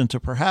position to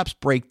perhaps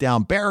break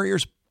down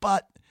barriers,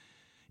 but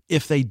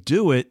if they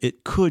do it,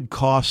 it could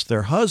cost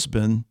their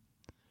husband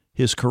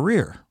his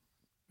career.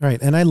 Right.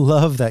 And I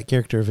love that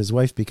character of his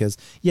wife because,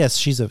 yes,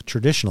 she's a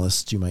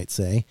traditionalist, you might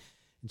say.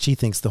 She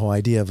thinks the whole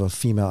idea of a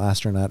female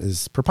astronaut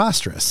is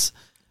preposterous.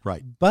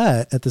 Right.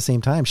 But at the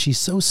same time, she's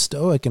so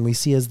stoic, and we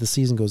see as the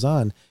season goes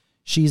on,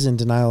 she's in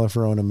denial of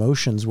her own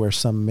emotions, where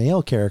some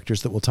male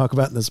characters that we'll talk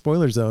about in the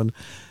spoiler zone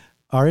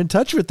are in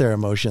touch with their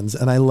emotions.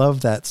 And I love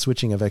that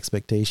switching of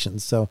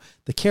expectations. So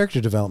the character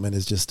development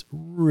is just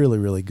really,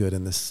 really good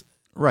in this.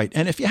 Right.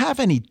 And if you have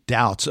any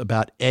doubts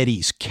about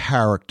Eddie's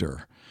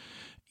character,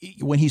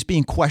 when he's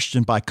being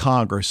questioned by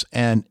Congress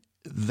and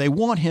they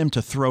want him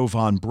to throw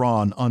von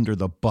Braun under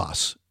the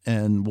bus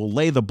and will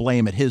lay the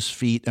blame at his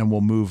feet and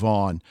will move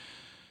on.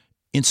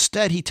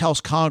 Instead, he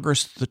tells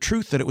Congress the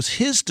truth that it was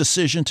his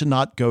decision to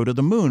not go to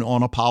the moon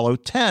on Apollo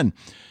 10.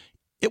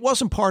 It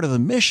wasn't part of the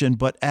mission,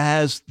 but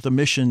as the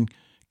mission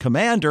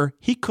commander,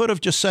 he could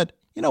have just said,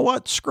 you know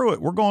what, screw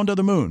it, we're going to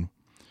the moon.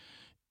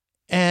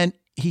 And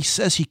he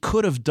says he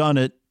could have done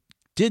it,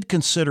 did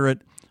consider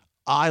it.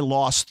 I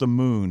lost the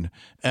moon.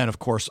 And of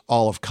course,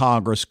 all of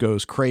Congress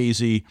goes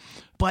crazy.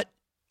 But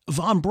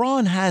von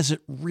Braun has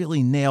it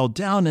really nailed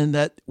down in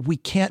that we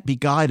can't be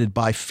guided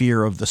by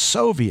fear of the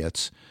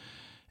Soviets.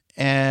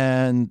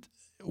 And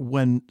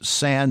when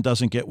Sand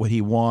doesn't get what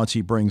he wants,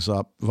 he brings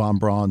up von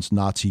Braun's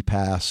Nazi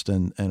past.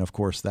 And of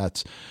course,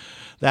 that's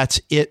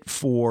it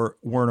for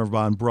Wernher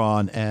von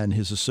Braun and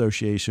his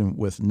association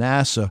with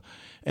NASA.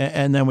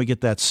 And then we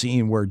get that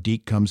scene where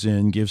Deke comes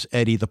in, gives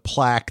Eddie the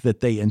plaque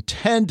that they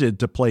intended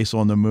to place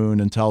on the moon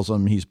and tells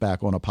him he's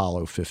back on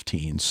Apollo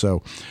 15.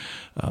 So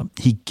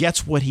he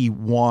gets what he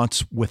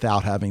wants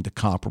without having to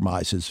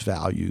compromise his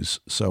values.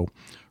 So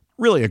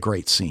really a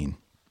great scene.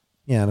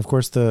 Yeah, and of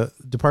course the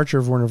departure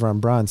of Wernher von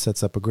Braun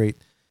sets up a great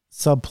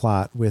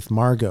subplot with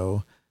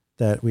Margot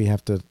that we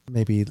have to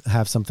maybe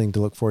have something to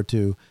look forward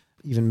to,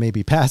 even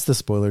maybe past the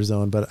spoiler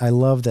zone. But I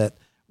love that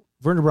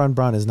Wernher von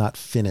Braun is not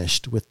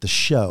finished with the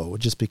show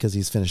just because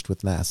he's finished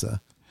with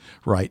NASA.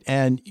 Right.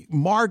 And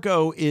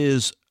Margot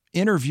is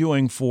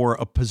interviewing for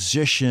a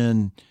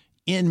position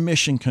in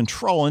mission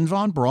control, and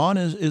von Braun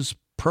is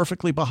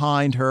perfectly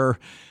behind her.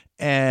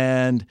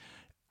 And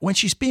when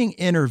she's being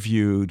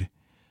interviewed,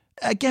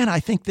 again, I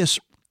think this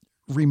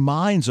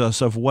reminds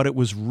us of what it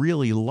was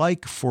really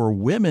like for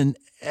women,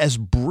 as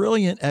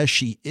brilliant as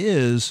she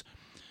is.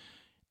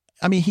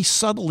 I mean, he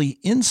subtly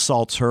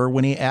insults her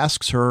when he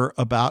asks her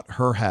about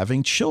her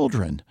having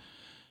children.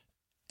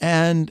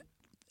 And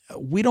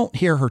we don't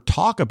hear her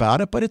talk about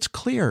it, but it's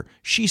clear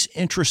she's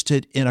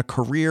interested in a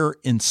career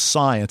in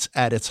science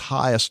at its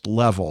highest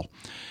level.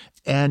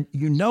 And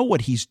you know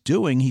what he's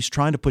doing. He's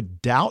trying to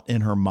put doubt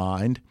in her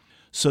mind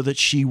so that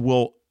she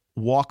will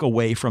walk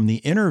away from the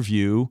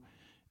interview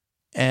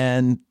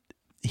and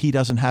he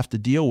doesn't have to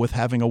deal with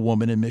having a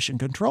woman in mission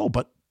control.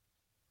 But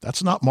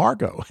that's not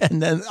Margot.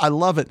 And then I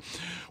love it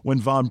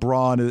when von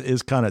Braun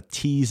is kind of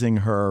teasing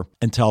her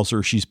and tells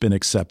her she's been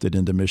accepted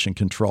into mission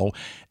control.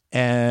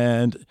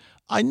 And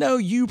I know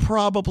you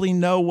probably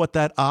know what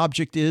that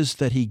object is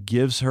that he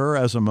gives her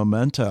as a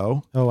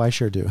memento. Oh, I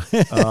sure do.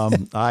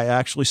 I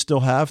actually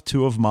still have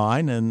two of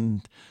mine.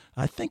 And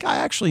I think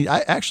I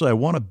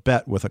won a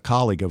bet with a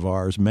colleague of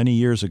ours many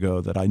years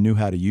ago that I knew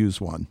how to use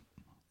one.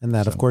 And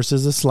that, of course,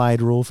 is a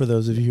slide rule for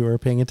those of you who are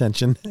paying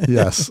attention.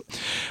 Yes.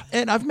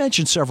 And I've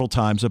mentioned several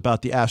times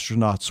about the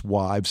astronauts'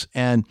 wives,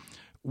 and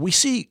we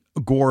see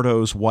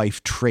Gordo's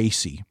wife,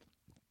 Tracy.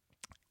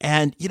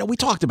 And, you know, we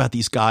talked about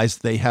these guys.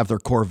 They have their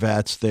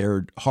Corvettes.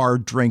 They're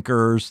hard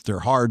drinkers.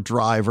 They're hard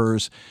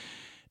drivers.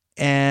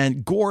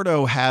 And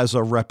Gordo has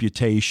a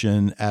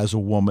reputation as a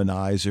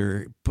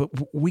womanizer. But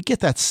we get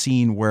that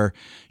scene where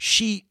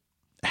she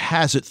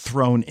has it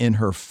thrown in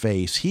her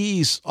face.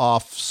 He's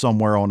off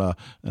somewhere on a,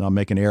 and I'm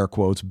making air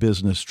quotes,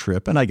 business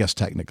trip. And I guess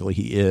technically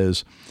he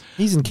is.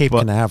 He's in Cape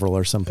Canaveral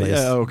or someplace.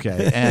 Yeah,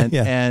 okay. And,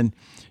 and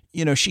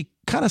you know, she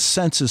kind of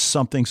senses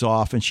something's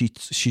off and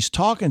she's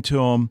talking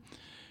to him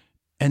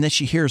and then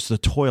she hears the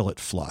toilet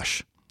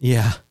flush.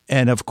 Yeah.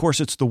 And of course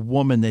it's the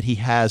woman that he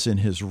has in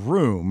his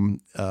room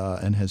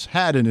and has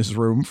had in his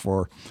room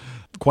for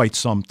quite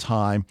some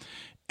time.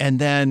 And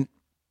then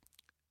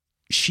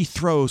she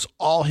throws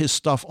all his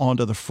stuff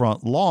onto the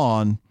front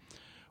lawn,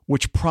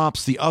 which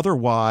prompts the other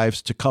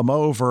wives to come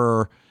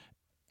over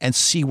and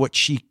see what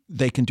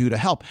they can do to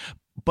help.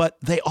 But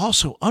they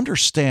also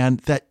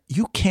understand that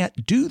you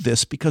can't do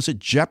this because it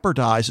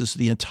jeopardizes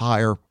the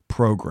entire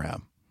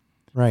program.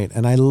 Right.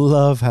 And I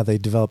love how they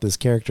develop this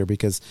character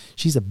because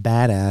she's a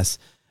badass,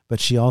 but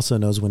she also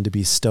knows when to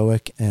be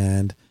stoic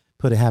and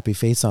put a happy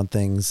face on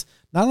things,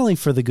 not only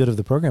for the good of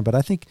the program, but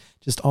I think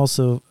just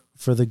also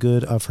for the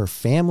good of her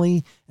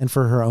family and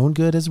for her own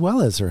good as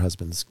well as her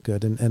husband's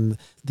good. And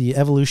the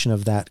evolution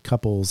of that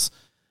couple's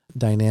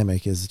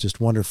dynamic is just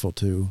wonderful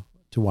to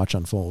watch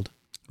unfold.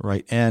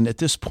 Right. And at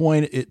this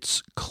point,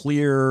 it's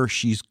clear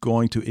she's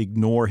going to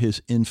ignore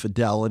his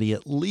infidelity,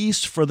 at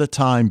least for the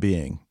time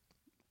being.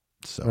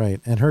 So. Right.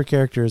 And her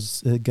character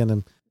is going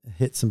to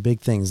hit some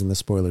big things in the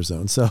spoiler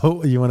zone.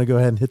 So you want to go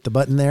ahead and hit the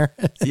button there?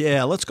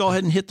 Yeah, let's go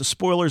ahead and hit the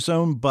spoiler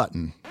zone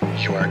button.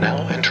 You are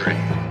now entering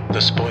the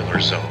spoiler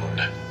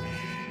zone.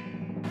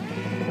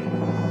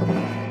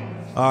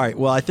 All right.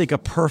 Well, I think a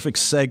perfect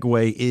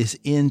segue is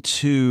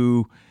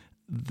into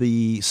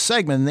the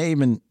segment. They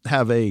even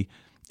have a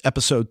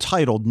episode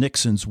titled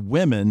Nixon's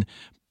Women,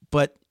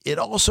 but it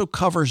also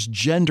covers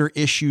gender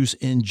issues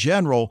in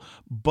general.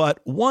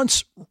 But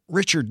once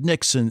Richard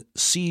Nixon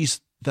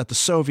sees that the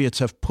Soviets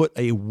have put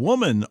a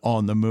woman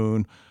on the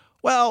moon,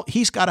 well,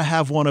 he's got to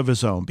have one of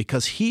his own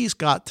because he's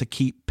got to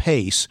keep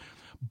pace.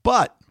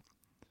 But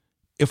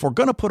if we're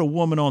going to put a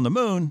woman on the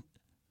moon,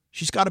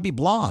 she's got to be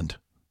blonde.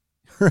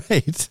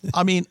 Right.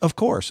 I mean, of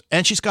course.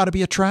 And she's got to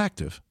be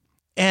attractive.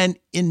 And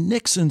in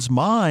Nixon's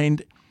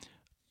mind,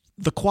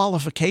 the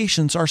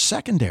qualifications are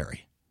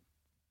secondary.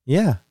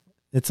 Yeah.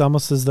 It's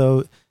almost as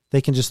though they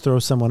can just throw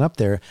someone up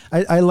there.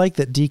 I like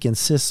that Deke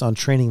insists on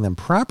training them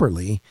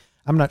properly.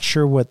 I'm not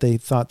sure what they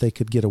thought they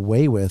could get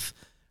away with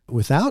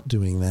without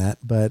doing that,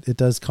 but it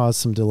does cause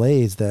some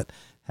delays that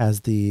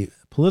has the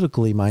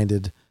politically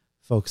minded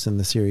folks in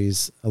the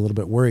series a little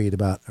bit worried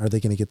about, are they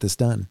going to get this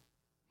done?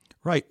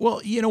 Right. Well,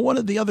 one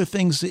of the other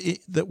things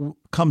that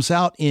comes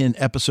out in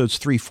episodes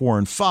 3, 4,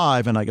 and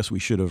 5, and I guess we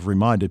should have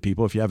reminded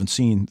people, if you haven't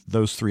seen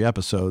those 3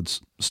 episodes,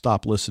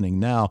 stop listening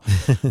now.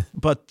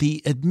 But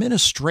the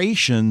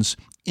administration's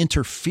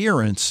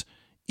interference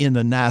in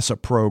the NASA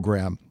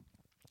program,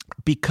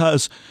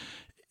 because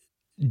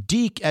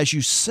Deke, as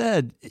you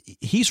said,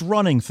 he's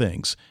running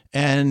things.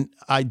 And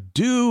I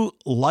do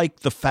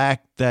like the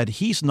fact that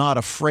he's not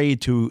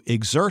afraid to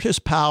exert his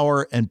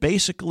power and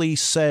basically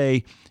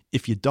say,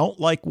 if you don't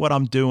like what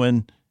I'm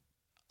doing,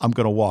 I'm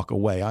going to walk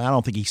away. I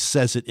don't think he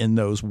says it in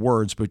those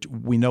words, but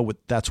we know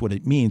that's what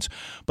it means.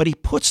 But he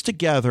puts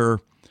together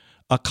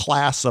a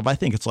class of, I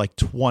think it's like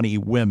 20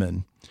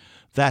 women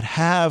that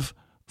have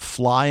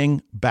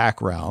flying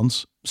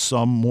backgrounds,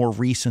 some more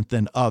recent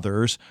than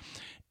others.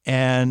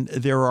 And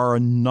there are a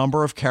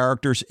number of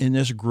characters in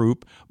this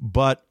group,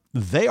 but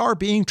they are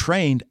being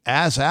trained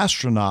as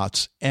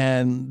astronauts.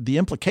 And the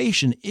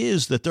implication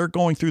is that they're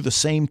going through the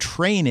same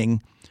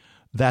training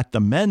that the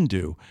men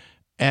do.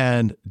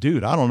 And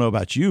dude, I don't know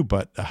about you,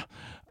 but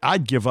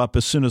I'd give up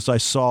as soon as I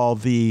saw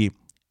the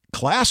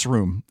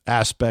classroom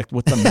aspect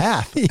with the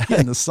math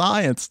and the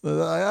science.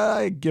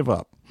 I give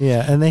up.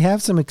 Yeah. And they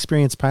have some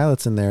experienced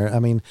pilots in there. I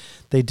mean,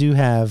 they do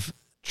have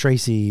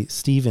Tracy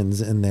Stevens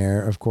in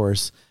there, of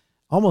course,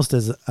 almost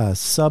as a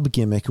sub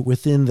gimmick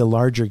within the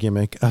larger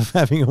gimmick of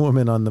having a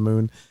woman on the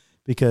moon,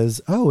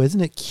 because,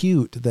 isn't it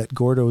cute that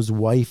Gordo's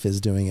wife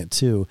is doing it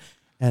too?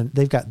 And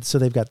they've got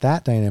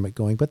that dynamic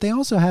going, but they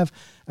also have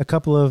a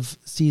couple of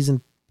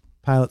seasoned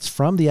pilots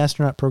from the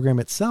astronaut program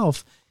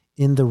itself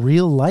in the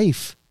real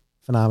life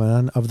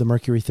phenomenon of the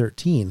Mercury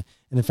 13.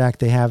 And in fact,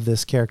 they have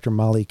this character,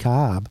 Molly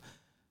Cobb,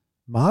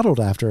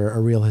 modeled after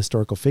a real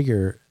historical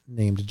figure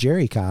named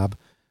Jerry Cobb,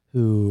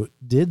 who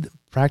did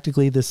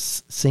practically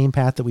this same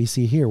path that we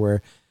see here,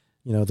 where,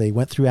 they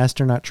went through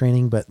astronaut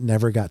training, but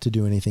never got to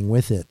do anything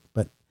with it.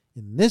 But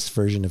in this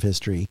version of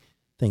history,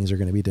 things are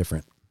going to be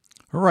different.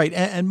 Right.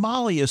 And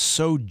Molly is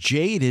so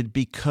jaded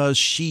because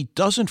she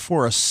doesn't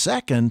for a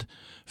second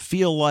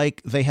feel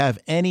like they have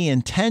any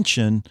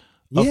intention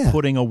of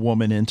putting a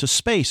woman into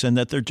space, and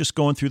that they're just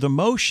going through the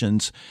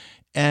motions.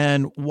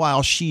 And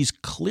while she's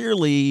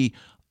clearly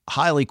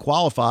highly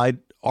qualified,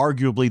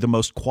 arguably the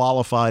most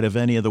qualified of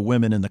any of the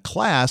women in the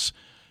class,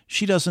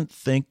 she doesn't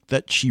think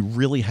that she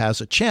really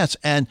has a chance.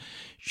 And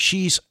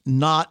she's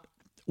not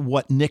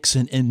what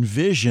Nixon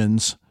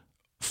envisions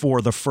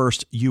for the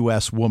first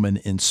U.S. woman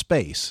in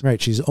space.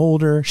 Right. She's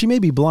older. She may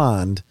be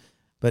blonde,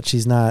 but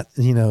she's not,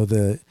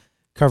 the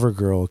cover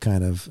girl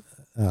kind of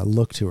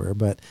look to her.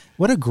 But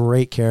what a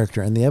great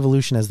character. And the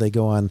evolution as they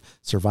go on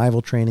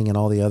survival training and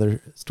all the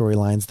other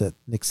storylines that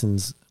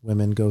Nixon's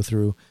women go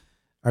through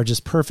are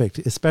just perfect,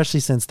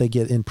 especially since they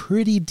get in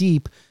pretty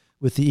deep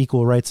with the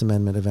Equal Rights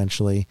Amendment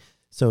eventually.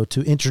 So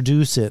to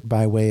introduce it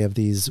by way of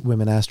these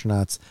women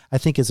astronauts, I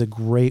think is a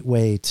great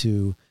way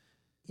to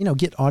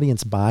get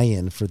audience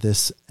buy-in for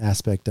this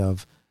aspect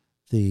of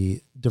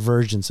the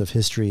divergence of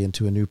history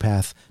into a new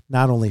path,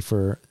 not only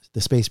for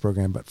the space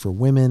program, but for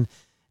women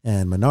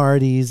and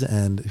minorities,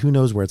 and who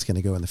knows where it's going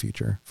to go in the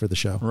future for the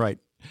show. Right.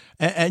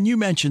 And you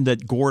mentioned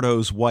that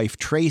Gordo's wife,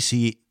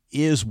 Tracy,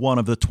 is one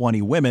of the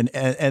 20 women,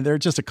 and there are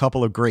just a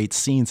couple of great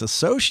scenes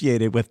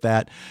associated with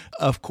that.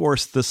 Of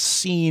course, the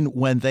scene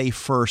when they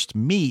first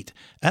meet,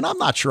 and I'm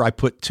not sure I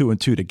put 2 and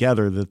 2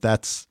 together that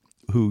that's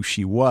who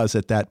she was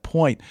at that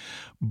point.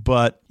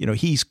 But,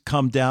 he's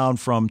come down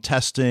from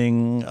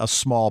testing a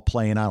small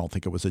plane. I don't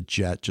think it was a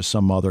jet, just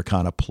some other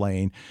kind of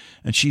plane.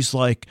 And she's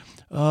like,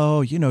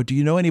 do you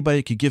know anybody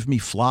that could give me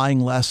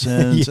flying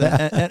lessons?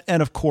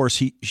 And of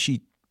course,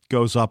 she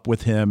goes up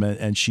with him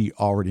and she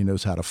already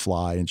knows how to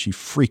fly, and she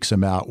freaks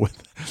him out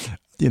with,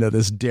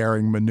 this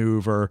daring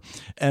maneuver.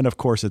 And of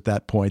course, at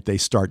that point, they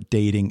start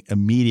dating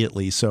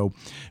immediately. So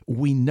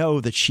we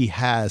know that she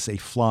has a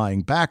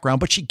flying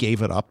background, but she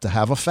gave it up to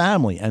have a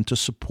family and to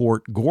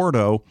support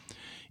Gordo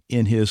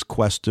in his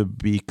quest to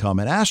become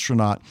an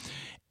astronaut.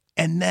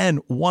 And then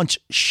once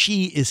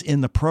she is in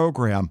the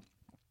program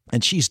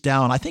and she's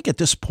down, I think at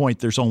this point,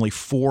 there's only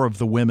 4 of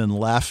the women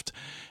left,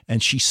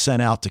 and she's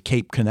sent out to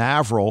Cape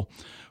Canaveral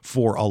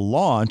for a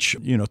launch,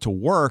 to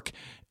work.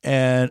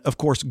 And of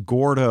course,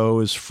 Gordo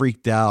is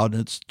freaked out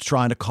and it's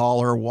trying to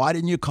call her. Why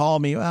didn't you call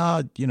me?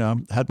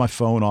 Had my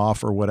phone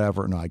off or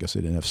whatever. No, I guess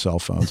they didn't have cell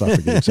phones. I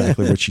forget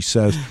exactly what she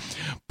says.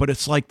 But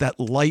it's like that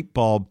light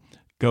bulb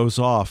goes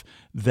off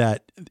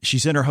that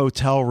she's in her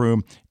hotel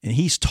room and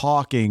he's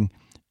talking.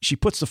 She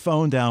puts the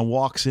phone down,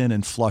 walks in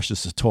and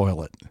flushes the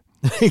toilet.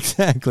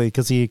 Exactly,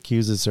 because he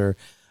accuses her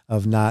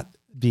of not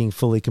being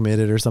fully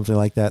committed or something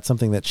like that,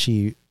 something that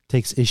she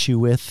takes issue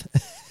with.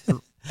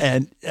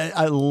 And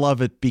I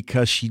love it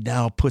because she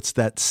now puts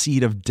that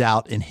seed of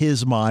doubt in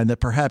his mind that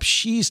perhaps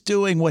she's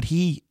doing what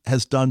he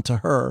has done to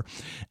her.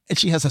 And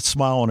she has a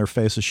smile on her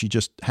face as she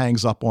just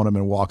hangs up on him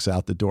and walks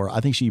out the door.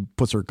 I think she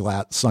puts her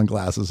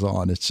sunglasses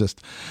on. It's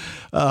just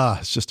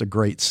a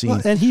great scene.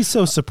 Well, and he's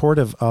so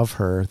supportive of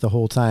her the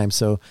whole time.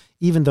 So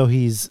even though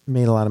he's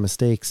made a lot of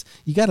mistakes,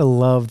 you got to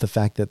love the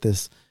fact that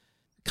this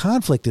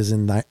conflict is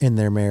in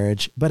their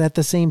marriage. But at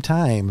the same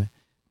time,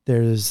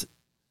 there's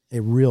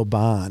a real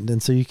bond.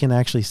 And so you can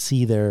actually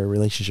see their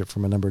relationship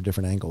from a number of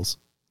different angles.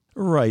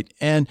 Right.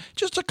 And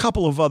just a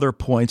couple of other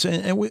points,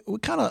 and we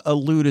kind of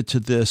alluded to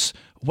this.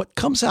 What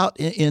comes out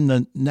in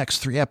the next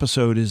 3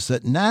 episodes is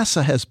that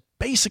NASA has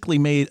basically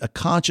made a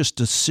conscious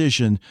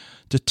decision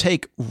to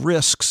take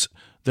risks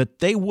that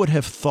they would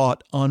have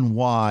thought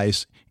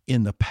unwise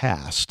in the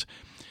past.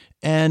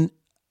 And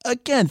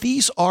again,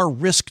 these are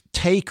risk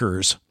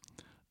takers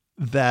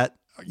that,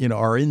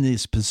 are in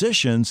these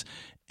positions.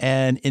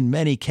 And in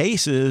many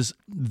cases,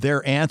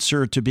 their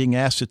answer to being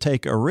asked to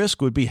take a risk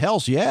would be,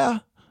 hell's yeah.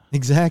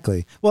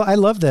 Exactly. Well, I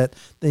love that,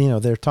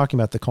 they're talking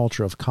about the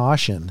culture of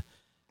caution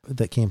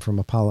that came from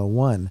Apollo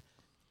 1.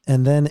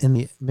 And then in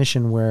the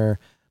mission where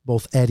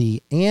both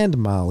Eddie and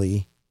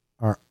Molly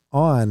are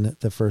on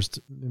the first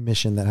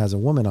mission that has a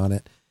woman on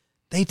it,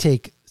 they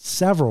take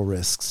several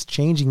risks,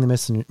 changing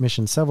the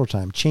mission several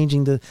times,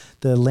 changing the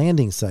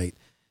landing site,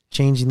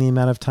 changing the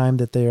amount of time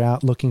that they're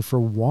out looking for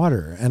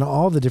water, and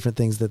all the different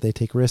things that they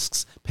take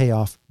risks pay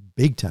off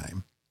big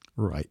time.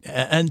 Right.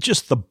 And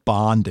just the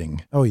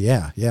bonding. Oh,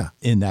 yeah.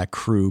 In that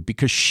crew,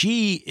 because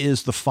she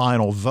is the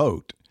final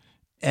vote.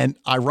 And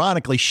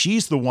ironically,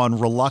 she's the one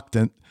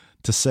reluctant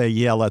to say,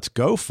 yeah, let's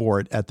go for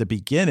it at the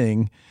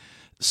beginning.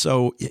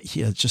 So,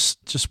 yeah,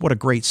 just what a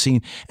great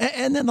scene.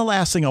 And then the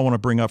last thing I want to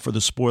bring up for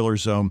the spoiler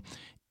zone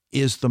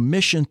is the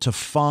mission to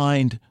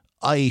find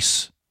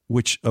ice,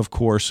 which, of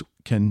course,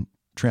 can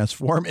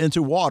transform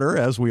into water,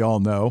 as we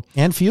all know.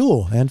 And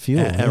fuel.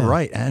 Yeah.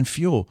 Right. And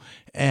fuel.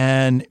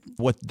 And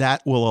what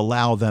that will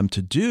allow them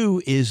to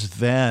do is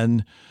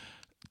then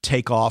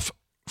take off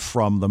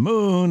from the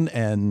moon.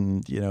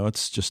 And,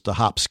 it's just a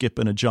hop, skip,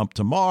 and a jump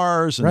to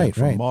Mars. And then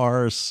from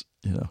Mars,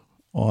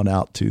 on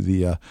out to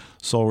the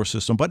solar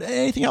system. But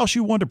anything else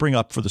you want to bring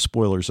up for the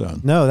spoiler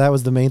zone? No, that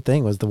was the main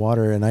thing, was the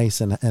water and ice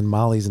and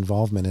Molly's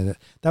involvement in it.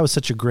 That was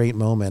such a great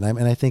moment.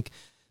 And I think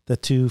the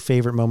 2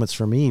 favorite moments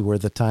for me were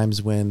the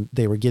times when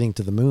they were getting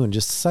to the moon,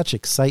 just such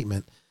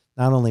excitement,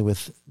 not only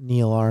with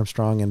Neil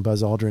Armstrong and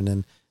Buzz Aldrin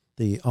and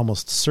the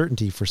almost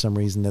certainty for some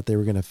reason that they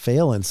were going to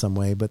fail in some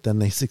way, but then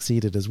they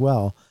succeeded as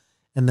well.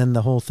 And then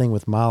the whole thing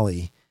with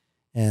Molly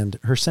and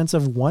her sense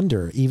of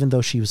wonder, even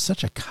though she was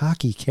such a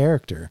cocky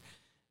character,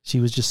 she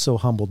was just so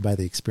humbled by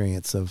the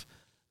experience of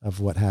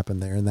what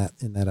happened there in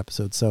that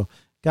episode. So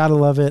gotta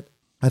love it.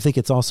 I think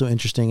it's also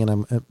interesting, and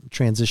I'm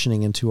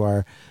transitioning into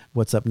our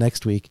what's up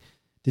next week.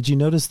 Did you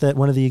notice that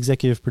one of the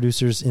executive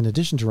producers, in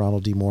addition to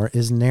Ronald D. Moore,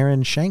 is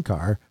Naren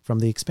Shankar from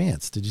The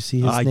Expanse? Did you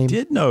see his name? I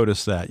did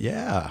notice that,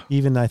 yeah.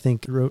 Even, I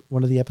think, wrote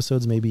one of the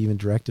episodes, maybe even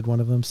directed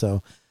one of them.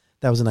 So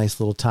that was a nice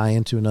little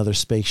tie-in to another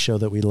space show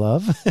that we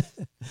love.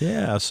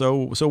 Yeah,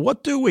 so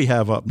what do we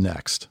have up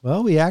next?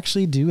 Well, we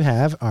actually do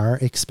have our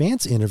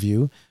Expanse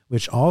interview,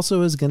 which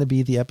also is going to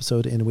be the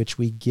episode in which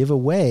we give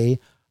away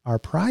our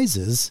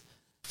prizes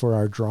for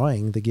our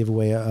drawing, the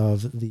giveaway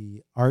of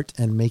the art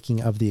and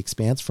making of The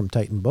Expanse from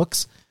Titan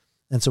Books.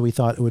 And so we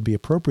thought it would be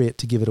appropriate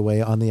to give it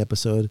away on the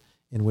episode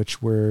in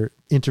which we're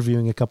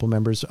interviewing a couple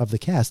members of the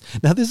cast.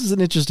 Now, this is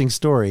an interesting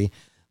story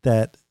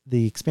that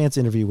the Expanse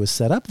interview was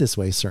set up this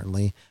way,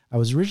 certainly. I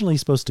was originally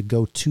supposed to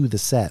go to the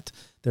set.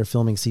 They're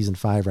filming season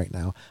 5 right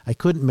now. I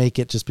couldn't make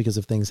it just because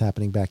of things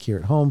happening back here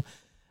at home,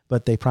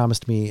 but they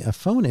promised me a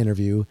phone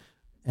interview.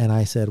 And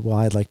I said, well,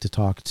 I'd like to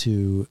talk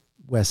to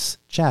Wes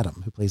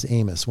Chatham, who plays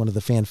Amos, one of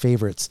the fan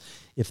favorites,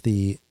 if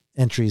the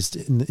entries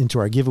into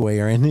our giveaway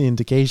are any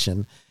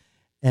indication.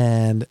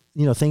 And,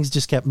 things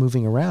just kept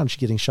moving around,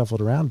 getting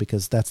shuffled around,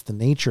 because that's the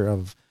nature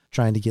of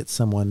trying to get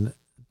someone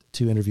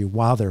to interview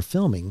while they're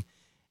filming.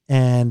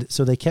 And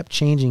so they kept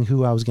changing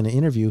who I was going to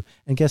interview.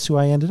 And guess who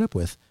I ended up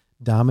with?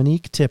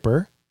 Dominique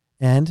Tipper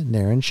and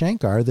Naren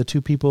Shankar, the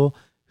 2 people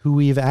who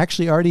we've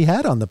actually already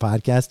had on the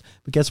podcast.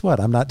 But guess what?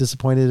 I'm not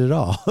disappointed at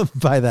all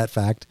by that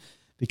fact,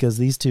 because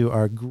these 2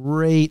 are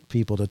great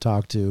people to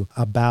talk to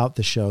about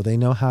the show. They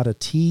know how to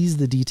tease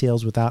the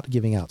details without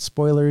giving out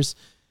spoilers.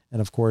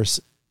 And of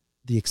course,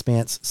 The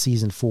Expanse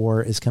season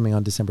 4 is coming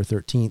on December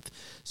 13th.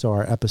 So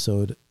our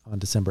episode on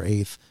December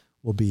 8th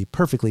will be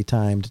perfectly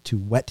timed to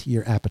whet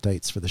your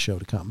appetites for the show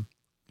to come.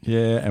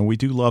 Yeah, and we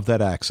do love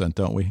that accent,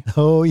 don't we?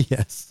 Oh,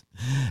 yes.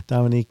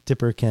 Dominique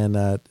Tipper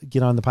can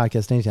get on the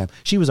podcast anytime.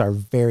 She was our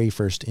very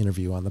first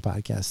interview on the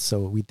podcast,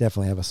 so we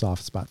definitely have a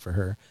soft spot for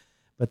her.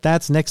 But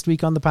that's next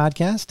week on the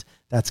podcast.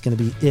 That's going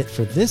to be it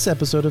for this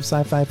episode of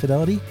Sci-Fi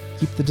Fidelity.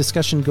 Keep the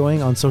discussion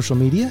going on social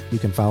media. You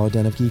can follow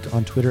Den of Geek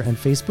on Twitter and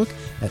Facebook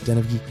at Den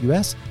of Geek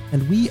US,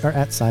 and we are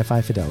at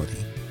Sci-Fi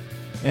Fidelity.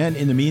 And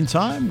in the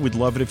meantime, we'd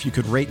love it if you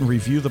could rate and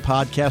review the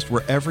podcast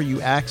wherever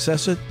you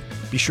access it.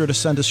 Be sure to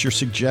send us your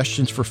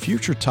suggestions for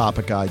future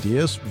topic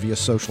ideas via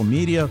social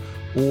media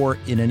or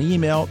in an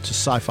email to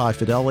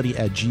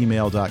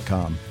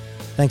sci-fifidelity@gmail.com.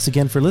 Thanks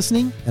again for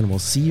listening, and we'll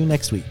see you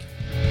next week.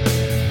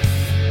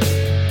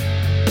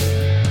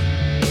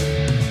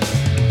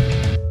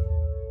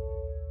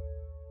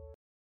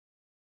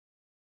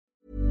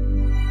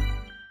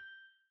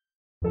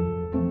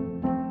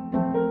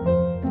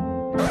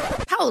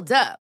 Hold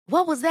up.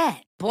 What was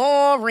that?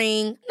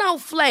 Boring. No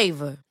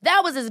flavor.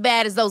 That was as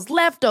bad as those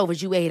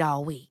leftovers you ate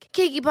all week.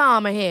 Keke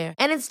Palmer here,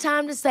 and it's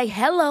time to say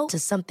hello to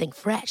something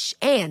fresh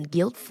and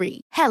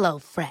guilt-free. Hello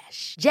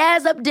Fresh.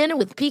 Jazz up dinner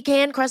with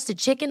pecan-crusted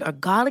chicken or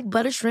garlic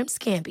butter shrimp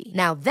scampi.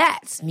 Now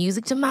that's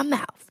music to my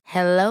mouth.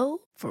 Hello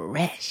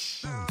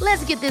Fresh.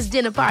 Let's get this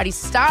dinner party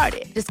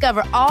started.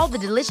 Discover all the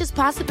delicious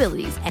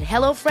possibilities at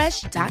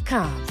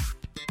HelloFresh.com.